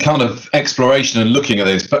there's been kind of exploration and looking at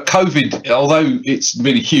this, but COVID, although it's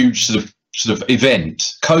really huge sort of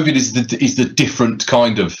event, COVID is the different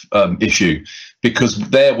kind of issue, because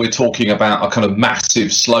there we're talking about a kind of massive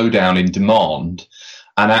slowdown in demand,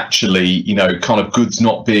 and actually, kind of goods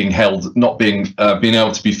not being able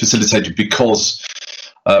to be facilitated because,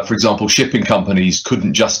 for example, shipping companies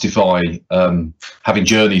couldn't justify having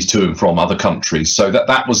journeys to and from other countries. So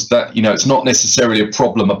that was it's not necessarily a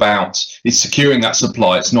problem about it's securing that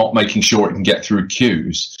supply. It's not making sure it can get through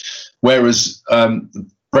queues. Whereas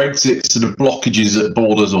Brexit sort of blockages at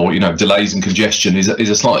borders or, delays and congestion is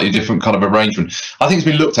a slightly different kind of arrangement. I think it's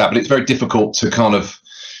been looked at, but it's very difficult to kind of,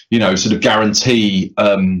 sort of guarantee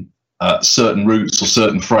certain routes or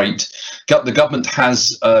certain freight. The government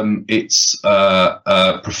has its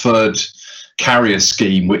preferred carrier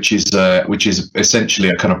scheme, which is essentially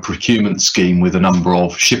a kind of procurement scheme with a number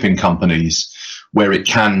of shipping companies, where it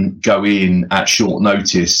can go in at short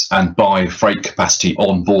notice and buy freight capacity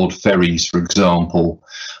on board ferries, for example.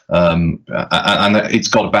 And it's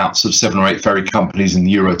got about sort of 7 or 8 ferry companies in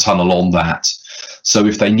the Eurotunnel on that. So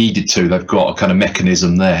if they needed to, they've got a kind of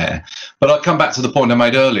mechanism there. But I come back to the point I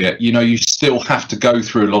made earlier. You still have to go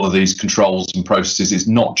through a lot of these controls and processes. It's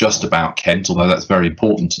not just about Kent, although that's very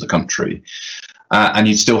important to the country. And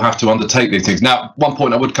you still have to undertake these things. Now, one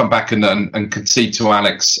point I would come back and concede to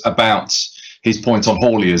Alex about his point on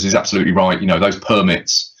hauliers is absolutely right. Those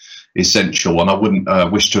permits essential, and I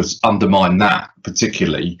wouldn't wish to undermine that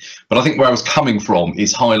particularly. But I think where I was coming from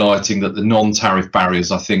is highlighting that the non-tariff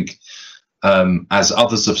barriers, I think, as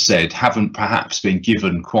others have said, haven't perhaps been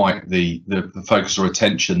given quite the focus or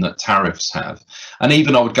attention that tariffs have. And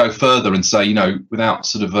even I would go further and say, without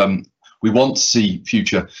sort of, we want to see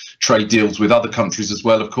future trade deals with other countries as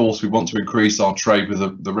well. Of course, we want to increase our trade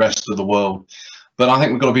with the rest of the world. But I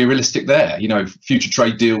think we've got to be realistic there. Future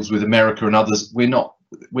trade deals with America and others, we're not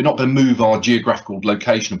going to move our geographical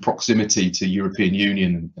location and proximity to European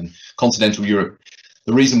Union and continental Europe.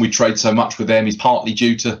 The reason we trade so much with them is partly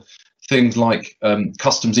due to things like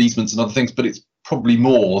customs easements and other things, but it's probably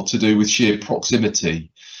more to do with sheer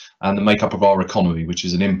proximity and the makeup of our economy, which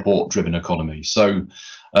is an import-driven economy. So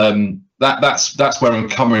that's where I'm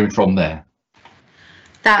coming from there.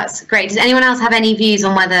 That's great. Does anyone else have any views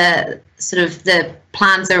on whether sort of the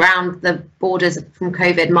plans around the borders from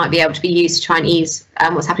COVID might be able to be used to try and ease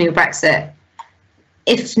what's happening with Brexit?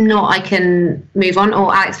 If not, I can move on.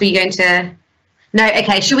 Or Alex, were you going to? No,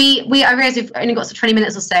 okay. Should we? I realise we've only got 20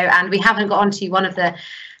 minutes or so, and we haven't got onto one of the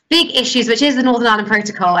big issues, which is the Northern Ireland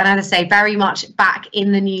Protocol, and as I say, very much back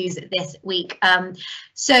in the news this week.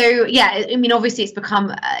 So yeah, I mean, obviously it's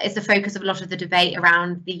become it's the focus of a lot of the debate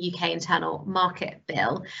around the UK Internal Market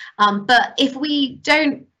Bill. But if we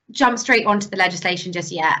don't jump straight onto the legislation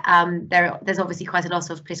just yet, there's obviously quite a lot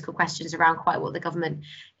of political questions around quite what the government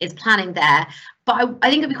is planning there. But I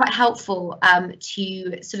think it'd be quite helpful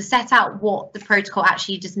to sort of set out what the protocol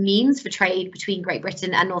actually just means for trade between Great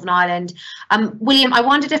Britain and Northern Ireland. William, I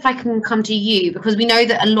wondered if I can come to you, because we know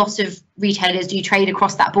that a lot of retailers do trade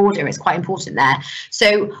across that border. It's quite important there.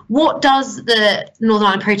 So what does the Northern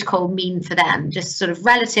Ireland Protocol mean for them, just sort of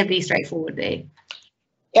relatively straightforwardly?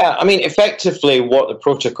 Yeah, I mean, effectively what the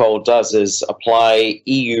protocol does is apply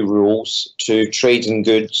EU rules to trade in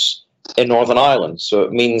goods in Northern Ireland. So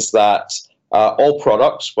it means that all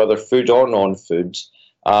products, whether food or non-food,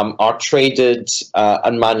 are traded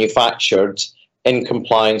and manufactured in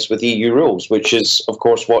compliance with EU rules, which is, of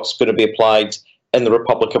course, what's going to be applied in the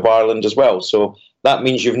Republic of Ireland as well. So that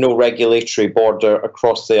means you've no regulatory border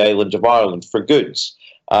across the island of Ireland for goods.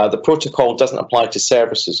 The protocol doesn't apply to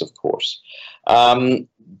services, of course.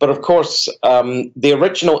 But of course, the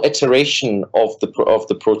original iteration of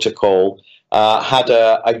the protocol had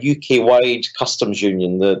a UK-wide customs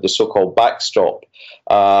union, the so-called backstop,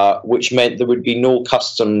 which meant there would be no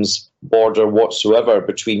customs border whatsoever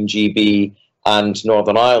between GB and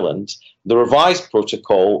Northern Ireland. The revised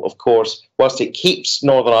protocol, of course, whilst it keeps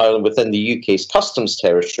Northern Ireland within the UK's customs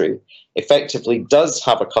territory, effectively does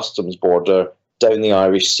have a customs border down the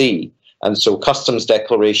Irish Sea. And so customs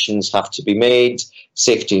declarations have to be made,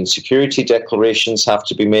 safety and security declarations have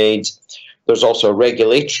to be made. There's also a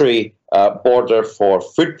regulatory border for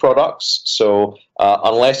food products. So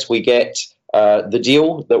unless we get the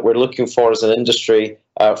deal that we're looking for as an industry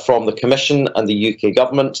from the Commission and the UK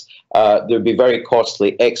government, there would be very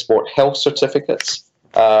costly export health certificates,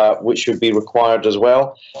 which would be required as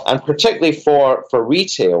well. And particularly for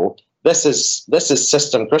retail, this is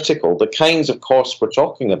system critical. The kinds of costs we're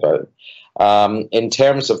talking about in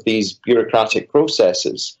terms of these bureaucratic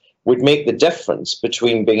processes would make the difference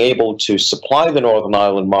between being able to supply the Northern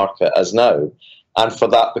Ireland market as now and for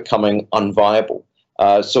that becoming unviable.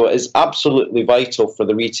 So it is absolutely vital for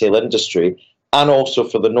the retail industry and also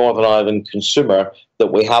for the Northern Ireland consumer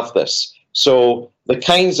that we have this. So the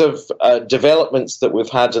kinds of developments that we've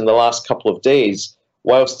had in the last couple of days,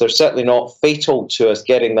 whilst they're certainly not fatal to us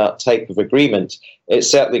getting that type of agreement, it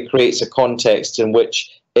certainly creates a context in which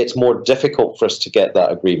it's more difficult for us to get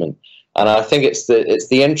that agreement. And I think it's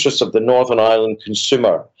the interest of the Northern Ireland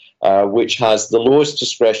consumer, which has the lowest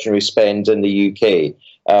discretionary spend in the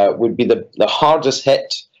UK, would be the hardest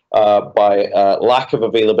hit by lack of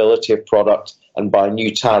availability of product and by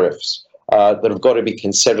new tariffs that have got to be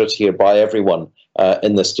considered here by everyone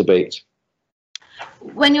in this debate.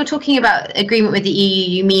 When you're talking about agreement with the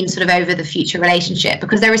EU, you mean sort of over the future relationship?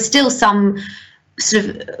 Because there are still some sort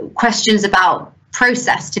of questions about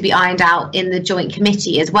process to be ironed out in the joint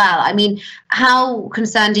committee as well. I mean, how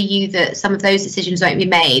concerned are you that some of those decisions won't be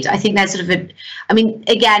made? I think there's sort of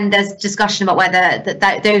again, there's discussion about whether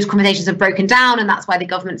that those conversations have broken down and that's why the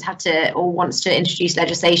government's had to or wants to introduce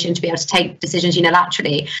legislation to be able to take decisions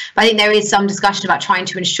unilaterally. But I think there is some discussion about trying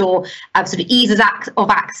to ensure sort of ease of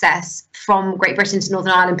access from Great Britain to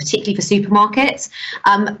Northern Ireland, particularly for supermarkets.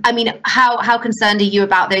 I mean, how concerned are you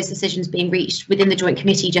about those decisions being reached within the joint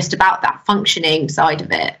committee just about that functioning side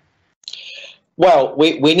of it? Well,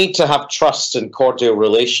 we need to have trust and cordial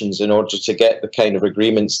relations in order to get the kind of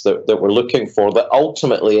agreements that we're looking for, that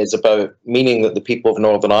ultimately is about meaning that the people of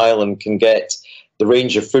Northern Ireland can get the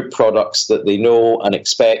range of food products that they know and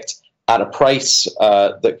expect at a price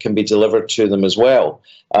that can be delivered to them as well.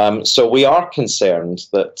 So we are concerned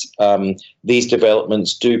that these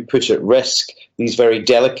developments do put at risk these very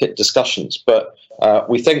delicate discussions. But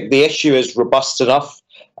we think the issue is robust enough,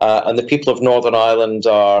 and the people of Northern Ireland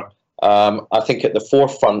are, I think, at the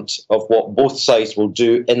forefront of what both sides will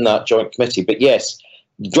do in that joint committee. But yes,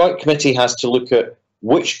 the joint committee has to look at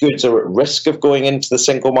which goods are at risk of going into the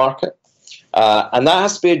single market. And that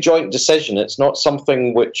has to be a joint decision. It's not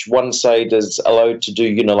something which one side is allowed to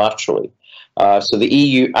do unilaterally. So the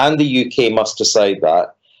EU and the UK must decide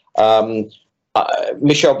that.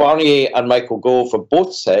 Michel Barnier and Michael Gove have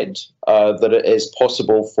both said that it is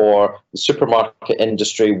possible for the supermarket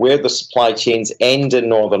industry, where the supply chains end in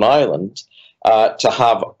Northern Ireland, to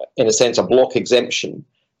have, in a sense, a block exemption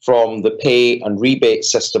from the pay and rebate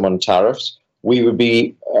system on tariffs. We would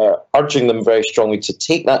be urging them very strongly to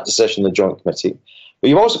take that decision in the Joint Committee. But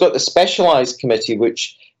you've also got the Specialised Committee,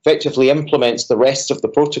 which effectively implements the rest of the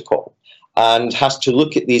protocol and has to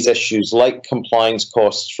look at these issues like compliance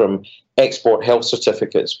costs from export health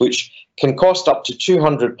certificates, which can cost up to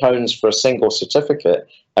 £200 for a single certificate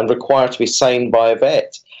and require to be signed by a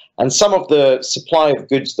vet. And some of the supply of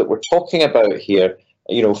goods that we're talking about here,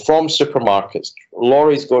 from supermarkets,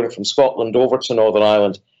 lorries going from Scotland over to Northern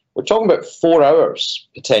Ireland, we're talking about 4 hours,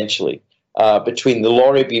 potentially, between the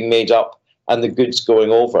lorry being made up and the goods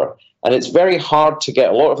going over. And it's very hard to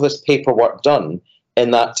get a lot of this paperwork done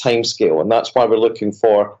in that timescale. And that's why we're looking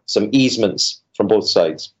for some easements from both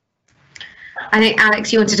sides. I think,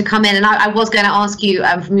 Alex, you wanted to come in, and I was going to ask you,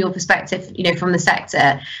 from your perspective, from the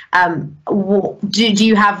sector,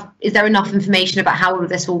 is there enough information about how all of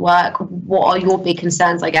this will work? What are your big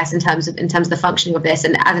concerns, I guess, in terms of the functioning of this?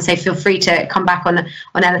 And as I say, feel free to come back on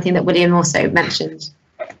anything that William also mentioned.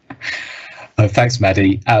 Thanks,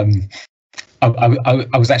 Maddie.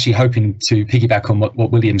 I was actually hoping to piggyback on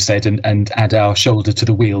what William said and add our shoulder to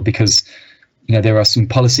the wheel, because there are some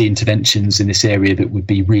policy interventions in this area that would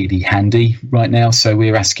be really handy right now. So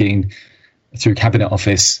we're asking through Cabinet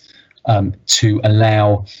Office to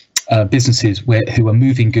allow businesses who are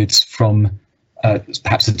moving goods from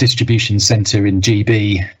perhaps a distribution centre in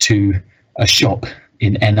GB to a shop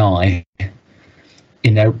in NI,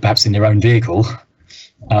 perhaps in their own vehicle,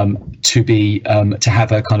 to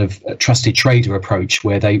have a kind of trusted trader approach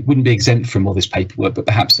where they wouldn't be exempt from all this paperwork, but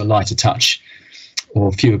perhaps a lighter touch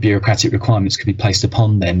or fewer bureaucratic requirements could be placed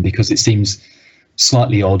upon them, because it seems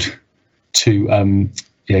slightly odd to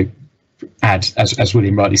add, as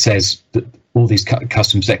William rightly says, that all these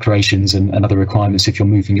customs declarations and other requirements if you're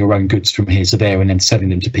moving your own goods from here to there and then selling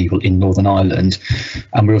them to people in Northern Ireland.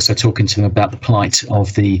 And we're also talking to them about the plight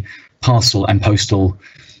of the parcel and postal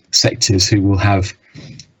sectors, who will have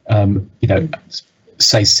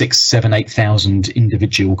say 6,000, 7,000, 8,000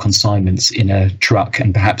 individual consignments in a truck,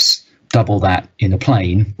 and perhaps double that in a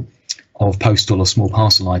plane of postal or small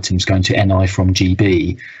parcel items going to NI from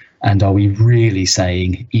GB. And are we really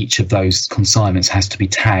saying each of those consignments has to be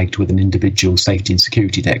tagged with an individual safety and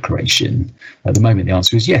security declaration? At the moment, the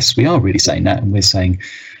answer is yes, we are really saying that. And we're saying,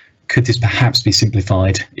 could this perhaps be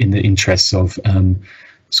simplified in the interests of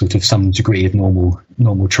sort of some degree of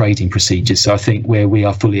normal trading procedures? So I think where we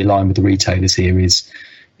are fully aligned with the retailers here is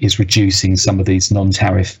reducing some of these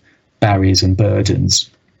non-tariff barriers and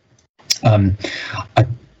burdens.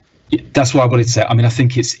 That's what I wanted to say. I mean, I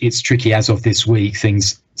think it's tricky. As of this week,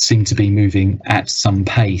 things seem to be moving at some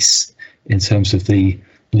pace in terms of the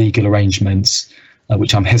legal arrangements,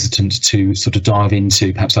 which I'm hesitant to sort of dive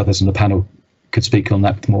into. Perhaps others on the panel could speak on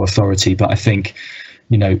that with more authority. But I think,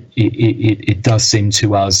 it does seem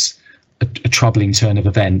to us a troubling turn of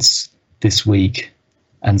events this week,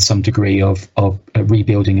 and some degree of a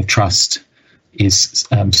rebuilding of trust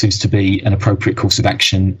seems to be an appropriate course of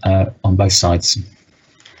action on both sides.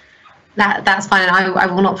 That's fine. I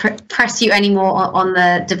will not press you anymore on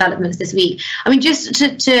the developments this week. I mean, just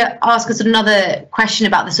to ask us another question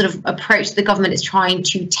about the sort of approach the government is trying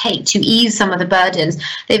to take to ease some of the burdens.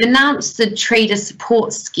 They've announced the trader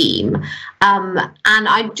support scheme, and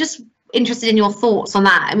I'm just interested in your thoughts on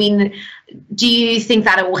that. I mean, do you think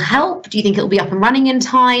that it will help? Do you think it will be up and running in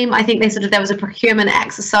time? I think there was a procurement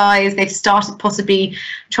exercise. They've started possibly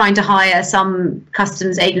trying to hire some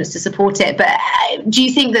customs agents to support it. But do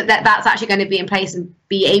you think that that's actually going to be in place and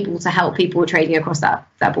be able to help people trading across that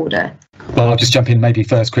border? Well, I'll just jump in maybe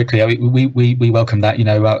first quickly. We welcome that.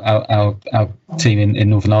 Our team in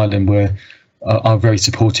Northern Ireland are very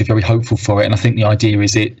supportive, very hopeful for it. And I think the idea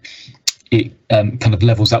is it kind of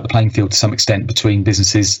levels up the playing field to some extent between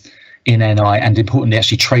businesses in NI and, importantly,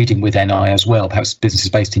 actually trading with NI as well. Perhaps businesses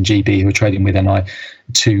based in GB who are trading with NI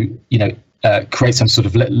to, create some sort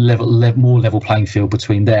of more level playing field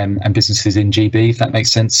between them and businesses in GB, if that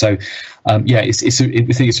makes sense. So, we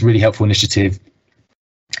think it's a really helpful initiative.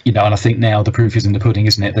 And I think now the proof is in the pudding,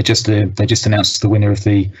 isn't it? They just announced the winner of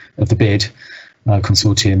the bid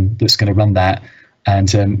consortium that's going to run that, and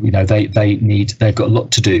they've got a lot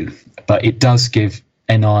to do, but it does give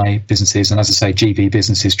NI businesses, and as I say, GB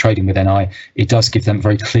businesses trading with NI, it does give them a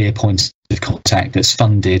very clear point of contact that's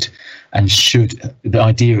funded, and the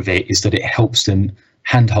idea of it is that it helps them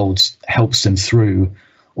through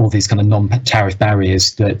all these kind of non-tariff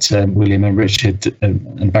barriers that William and Richard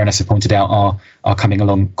and Baroness have pointed out are coming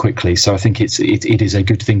along quickly. So I think it is a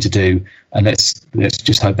good thing to do, and let's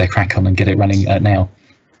just hope they crack on and get it running now.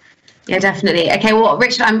 Yeah, definitely. Okay, well,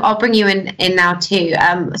 Richard, I'll bring you in now too.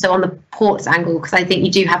 So on the ports angle, because I think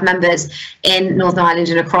you do have members in Northern Ireland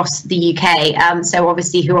and across the UK. So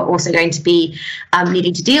obviously who are also going to be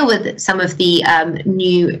needing to deal with some of the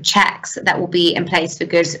new checks that will be in place for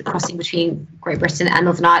goods crossing between Great Britain and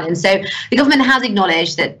Northern Ireland. So the government has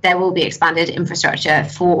acknowledged that there will be expanded infrastructure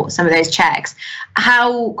for some of those checks.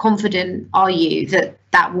 How confident are you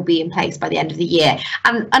that will be in place by the end of the year?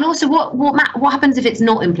 And also, what happens if it's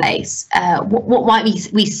not in place? What might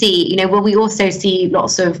we see? Will we also see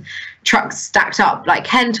lots of trucks stacked up like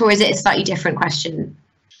Kent, or is it a slightly different question?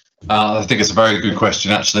 I think it's a very good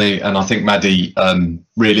question, actually. And I think, Maddie,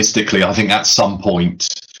 realistically, I think at some point,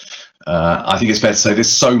 I think it's fair to say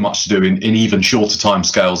there's so much to do in even shorter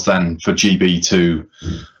timescales than for GB to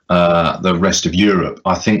the rest of Europe.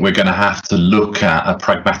 I think we're going to have to look at a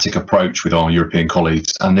pragmatic approach with our European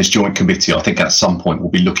colleagues, and this joint committee, I think at some point will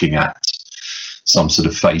be looking at some sort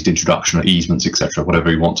of phased introduction or easements, etc.,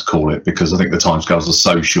 whatever you want to call it, because I think the timescales are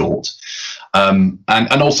so short. And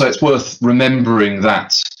also it's worth remembering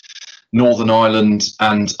that Northern Ireland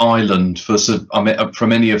and Ireland, for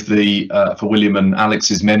many of for William and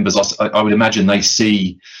Alex's members, I would imagine they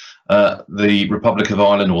see the Republic of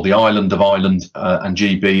Ireland or the island of Ireland and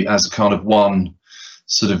GB as kind of one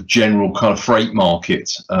sort of general kind of freight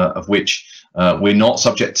market of which we're not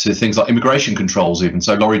subject to things like immigration controls even.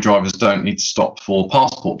 So lorry drivers don't need to stop for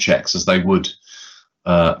passport checks as they would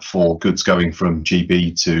for goods going from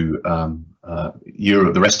GB to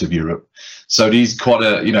Europe, the rest of Europe. So it is quite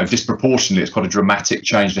a, disproportionately, it's quite a dramatic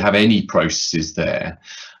change to have any processes there.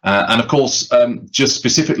 And of course, just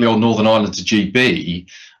specifically on Northern Ireland to GB,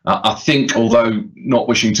 I think, although not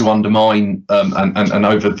wishing to undermine and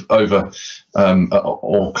over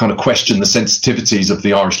or kind of question the sensitivities of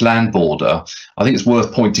the Irish land border, I think it's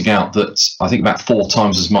worth pointing out that I think about 4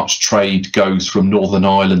 times as much trade goes from Northern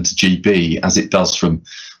Ireland to GB as it does from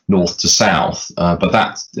north to south, but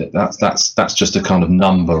that's just a kind of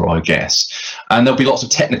number, I guess. And there'll be lots of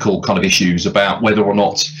technical kind of issues about whether or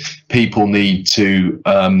not people need to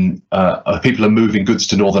people are moving goods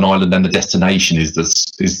to Northern Ireland and the destination is the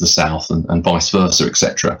south, and vice versa,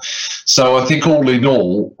 etc. So I think all in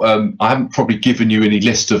all, I haven't probably given you any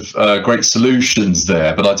list of great solutions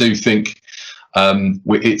there, but I do think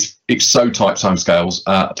it's so tight timescales.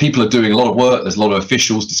 People are doing a lot of work. There's a lot of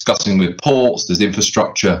officials discussing with ports. There's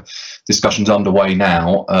infrastructure discussions underway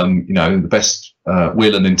now. The best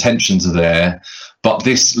will and intentions are there, but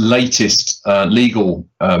this latest legal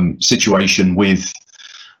situation with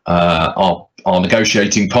our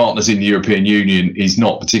negotiating partners in the European Union is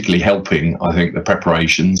not particularly helping, I think, the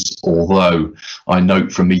preparations, although I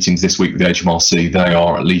note from meetings this week with the HMRC, they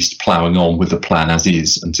are at least ploughing on with the plan as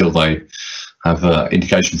is until they have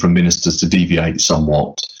indication from ministers to deviate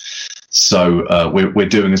somewhat. So we're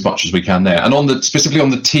doing as much as we can there. And specifically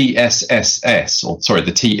on the TSS,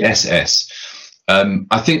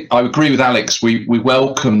 I think I agree with Alex. We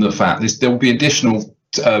welcome the fact there will be additional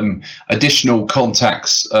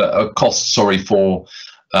contacts, costs, for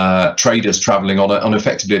traders travelling on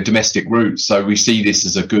effectively a domestic route. So we see this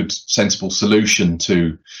as a good, sensible solution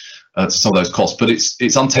to some of those costs. But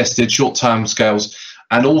it's untested, short time scales.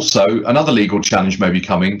 And also another legal challenge may be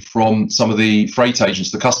coming from some of the freight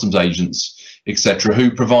agents, the customs agents, etc.,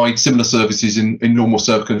 who provide similar services in normal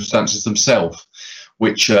circumstances themselves,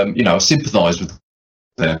 which are sympathised with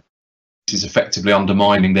their is effectively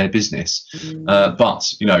undermining their business.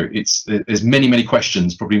 But there's many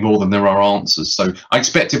questions, probably more than there are answers. So I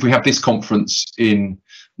expect if we have this conference in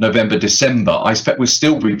November, December, I expect we'll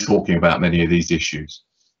still be talking about many of these issues.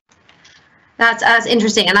 That's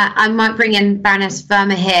interesting, and I might bring in Baroness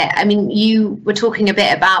Verma here. I mean, you were talking a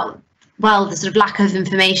bit about, the sort of lack of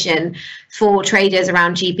information for traders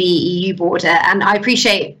around GB-EU border, and I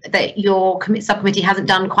appreciate that your subcommittee hasn't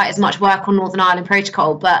done quite as much work on Northern Ireland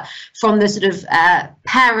Protocol, but from the sort of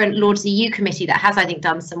parent Lords EU committee that has, I think,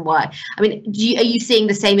 done some work. I mean, are you seeing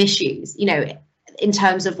the same issues, in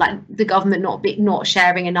terms of the government not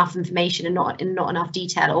sharing enough information and not enough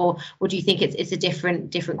detail, or do you think it's a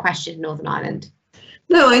different question in Northern Ireland?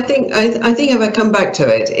 No, I think if I come back to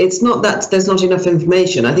it, it's not that there's not enough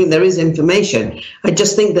information. I think there is information. I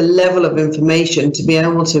just think the level of information to be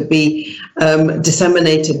able to be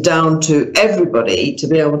disseminated down to everybody to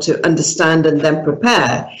be able to understand and then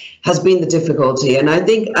prepare has been the difficulty. And I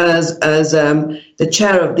think as the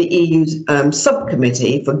chair of the EU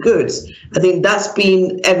subcommittee for goods, I think that's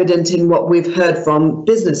been evident in what we've heard from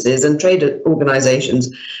businesses and trade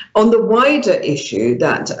organisations. On the wider issue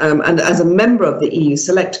that, and as a member of the EU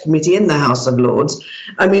Select Committee in the House of Lords,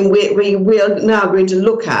 I mean, we are now going to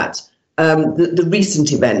look at the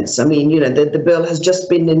recent events. I mean, the bill has just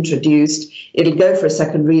been introduced. It'll go for a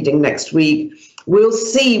second reading next week. We'll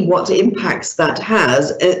see what impacts that has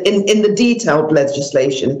in the detailed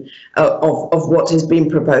legislation of what has been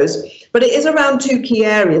proposed. But it is around 2 key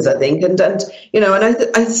areas, I think, and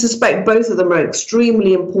I suspect both of them are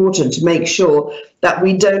extremely important to make sure that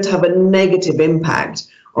we don't have a negative impact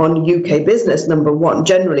on UK business, number one,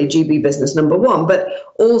 generally GB business, number one, but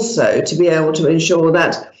also to be able to ensure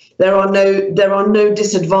that there are no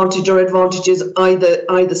disadvantage or advantages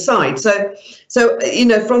either side. So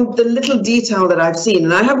from the little detail that I've seen,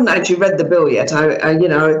 and I haven't actually read the bill yet. I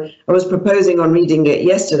was proposing on reading it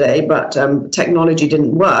yesterday, but technology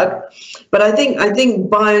didn't work. But I think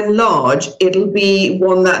by and large it'll be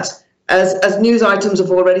one that, as news items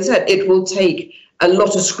have already said, it will take a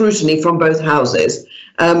lot of scrutiny from both houses,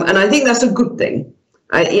 and I think that's a good thing.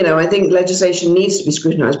 I think legislation needs to be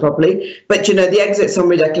scrutinised properly, but the exit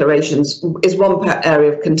summary declarations is one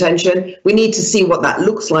area of contention. We need to see what that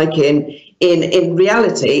looks like in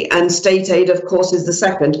reality, and state aid, of course, is the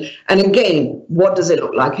second. And again, what does it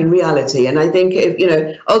look like in reality? And I think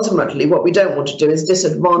ultimately what we don't want to do is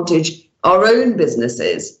disadvantage our own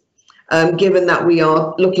businesses, given that we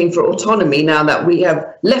are looking for autonomy now that we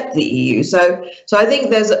have left the EU. So I think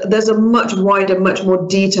there's a much wider, much more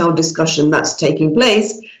detailed discussion that's taking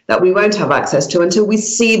place that we won't have access to until we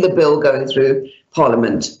see the bill going through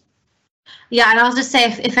Parliament. Yeah, and I'll just say,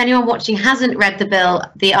 if anyone watching hasn't read the bill,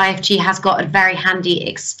 the IFG has got a very handy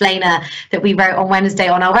explainer that we wrote on Wednesday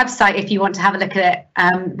on our website if you want to have a look at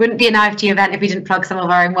it. Wouldn't be an IFG event if we didn't plug some of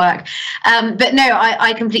our own work. But no,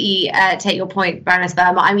 I completely take your point, Baroness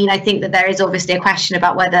Verma. I mean, I think that there is obviously a question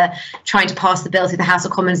about whether trying to pass the bill through the House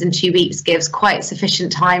of Commons in 2 weeks gives quite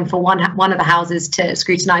sufficient time for one of the houses to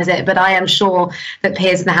scrutinise it. But I am sure that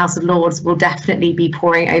peers in the House of Lords will definitely be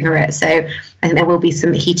poring over it. So I think there will be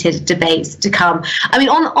some heated debates to come. I mean,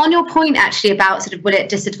 on your point actually about sort of will it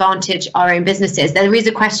disadvantage our own businesses, there is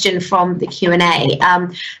a question from the Q&A,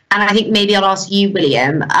 and I think maybe I'll ask you,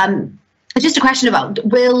 William. Just a question about,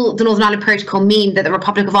 will the Northern Ireland Protocol mean that the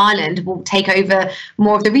Republic of Ireland will take over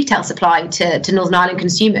more of the retail supply to Northern Ireland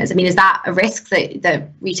consumers? I mean, is that a risk that the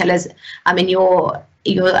retailers in your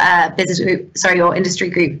business group, your industry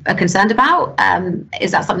group, are concerned about?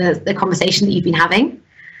 Is that something that's the conversation that you've been having?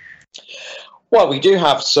 Well, we do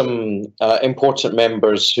have some important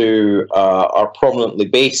members who are prominently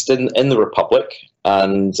based in the Republic,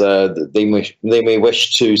 and they may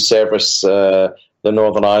wish to service the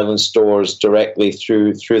Northern Ireland stores directly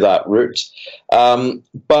through that route.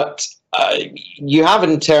 But you have,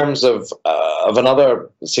 in terms of another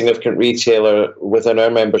significant retailer within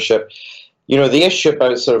our membership, the issue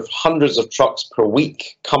about sort of hundreds of trucks per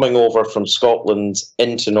week coming over from Scotland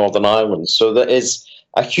into Northern Ireland. So that is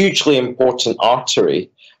a hugely important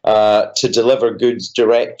artery to deliver goods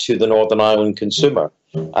direct to the Northern Ireland consumer.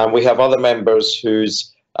 And we have other members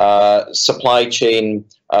whose supply chain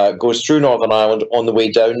goes through Northern Ireland on the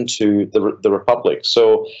way down to the Republic.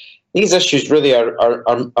 So these issues really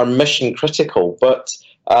are mission critical. But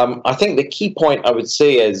I think the key point I would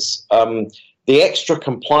say is the extra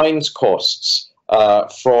compliance costs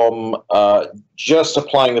from just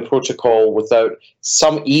applying the protocol without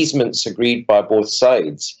some easements agreed by both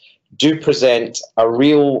sides do present a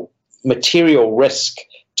real material risk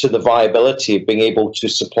to the viability of being able to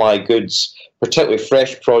supply goods, particularly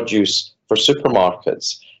fresh produce for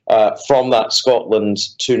supermarkets, from that Scotland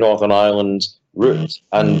to Northern Ireland route.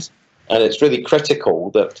 And it's really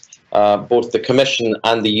critical that both the Commission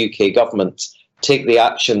and the UK government take the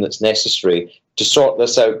action that's necessary to sort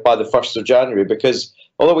this out by the 1st of January, because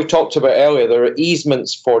although we talked about earlier, there are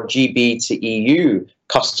easements for GB to EU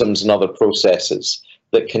customs and other processes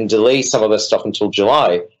that can delay some of this stuff until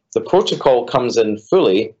July. The protocol comes in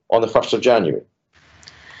fully on the 1st of January.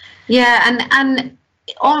 Yeah, and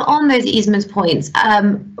on those easements points,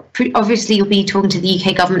 obviously you'll be talking to the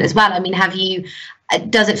UK government as well. I mean,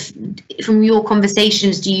 from your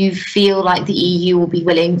conversations, do you feel like the EU will be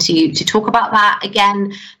willing to talk about that?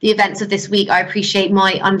 Again, the events of this week, I appreciate,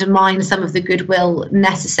 might undermine some of the goodwill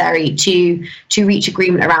necessary to reach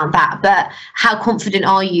agreement around that. But how confident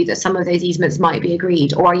are you that some of those easements might be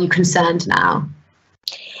agreed, or are you concerned now?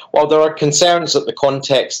 Well, there are concerns that the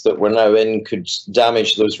context that we're now in could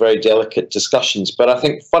damage those very delicate discussions. But I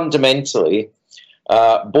think fundamentally,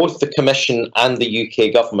 both the Commission and the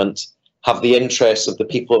UK government have the interests of the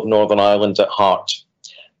people of Northern Ireland at heart.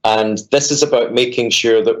 And this is about making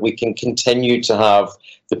sure that we can continue to have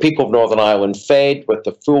the people of Northern Ireland fed with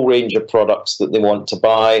the full range of products that they want to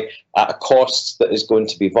buy at a cost that is going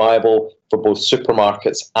to be viable for both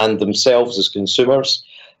supermarkets and themselves as consumers,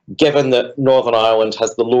 given that Northern Ireland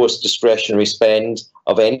has the lowest discretionary spend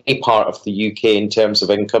of any part of the UK in terms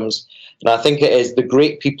of incomes. And I think it is the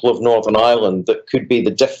great people of Northern Ireland that could be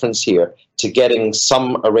the difference here to getting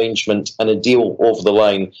some arrangement and a deal over the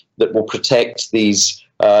line that will protect these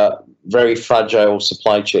very fragile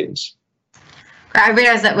supply chains. I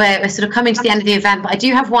realise that we're sort of coming to the end of the event, but I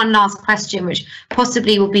do have one last question, which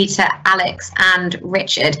possibly will be to Alex and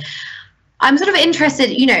Richard. I'm sort of interested,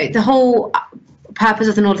 the whole purpose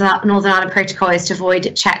of the Northern Ireland Protocol is to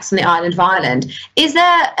avoid checks on the island of Ireland. Is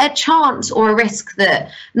there a chance or a risk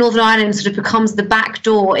that Northern Ireland sort of becomes the back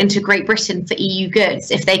door into Great Britain for EU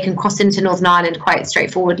goods if they can cross into Northern Ireland quite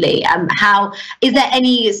straightforwardly? Is there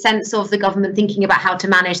any sense of the government thinking about how to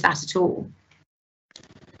manage that at all?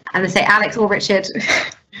 And I say Alex or Richard.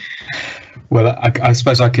 Well, I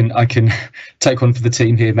suppose I can take one for the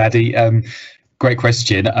team here, Maddie. Great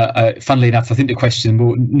question. Funnily enough, I think the question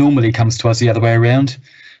normally comes to us the other way around.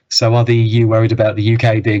 So are the EU worried about the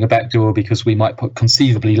UK being a backdoor because we might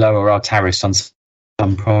conceivably lower our tariffs on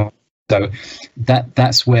some products? So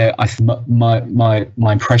that's where my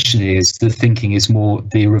impression is the thinking is more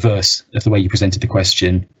the reverse of the way you presented the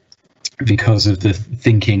question, because of the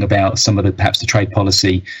thinking about some of perhaps the trade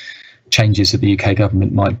policy changes that the UK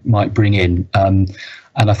government might bring in. And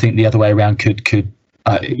I think the other way around could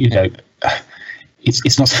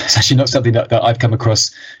it's actually not something that I've come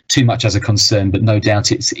across too much as a concern, but no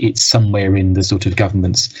doubt it's somewhere in the sort of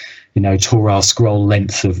government's, Torah scroll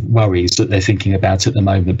length of worries that they're thinking about at the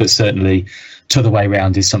moment. But certainly, to the way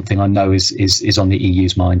round is something I know is on the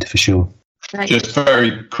EU's mind for sure. Right. Just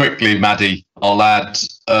very quickly, Maddie, I'll add,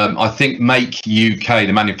 I think Make UK,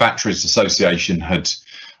 the Manufacturers Association, had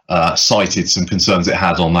cited some concerns it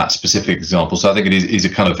had on that specific example. So I think it is a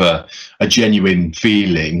kind of a genuine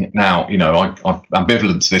feeling. Now, I'm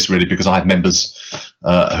ambivalent to this really, because I have members who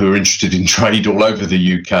are interested in trade all over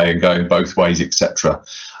the UK and going both ways, etc.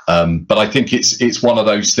 But I think it's one of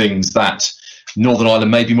those things that Northern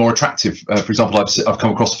Ireland may be more attractive. For example, I've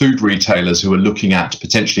come across food retailers who are looking at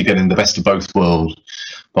potentially getting the best of both worlds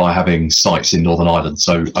by having sites in Northern Ireland.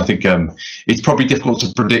 So I think it's probably difficult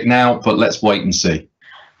to predict now, but let's wait and see.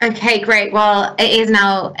 Okay, great. Well, it is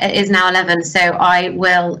now 11, so I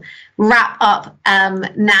will wrap up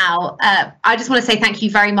now. I just want to say thank you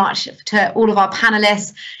very much to all of our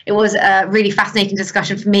panelists. It was a really fascinating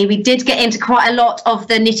discussion for me. We did get into quite a lot of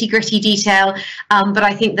the nitty-gritty detail, but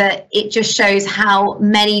I think that it just shows how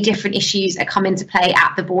many different issues are coming into play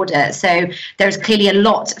at the border. So there's clearly a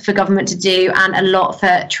lot for government to do and a lot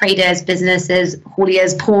for traders, businesses,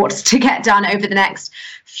 hauliers, ports to get done over the next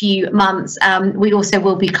few months. We also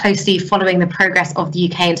will be closely following the progress of the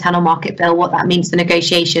UK Internal Market Bill, what that means for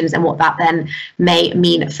negotiations and what that then may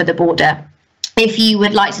mean for the border. If you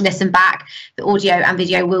would like to listen back, the audio and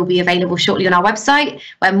video will be available shortly on our website,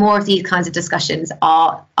 where more of these kinds of discussions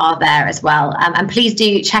are there as well. And please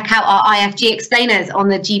do check out our IFG explainers on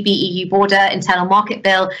the GB-EU border, Internal Market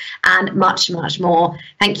Bill, and much, much more.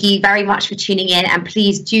 Thank you very much for tuning in, and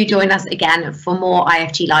please do join us again for more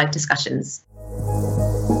IFG Live discussions.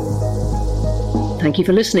 Thank you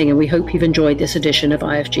for listening, and we hope you've enjoyed this edition of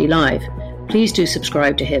IFG Live. Please do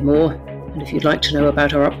subscribe to hear more, and if you'd like to know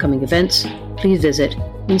about our upcoming events, please visit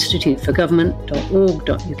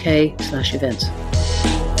instituteforgovernment.org.uk/events.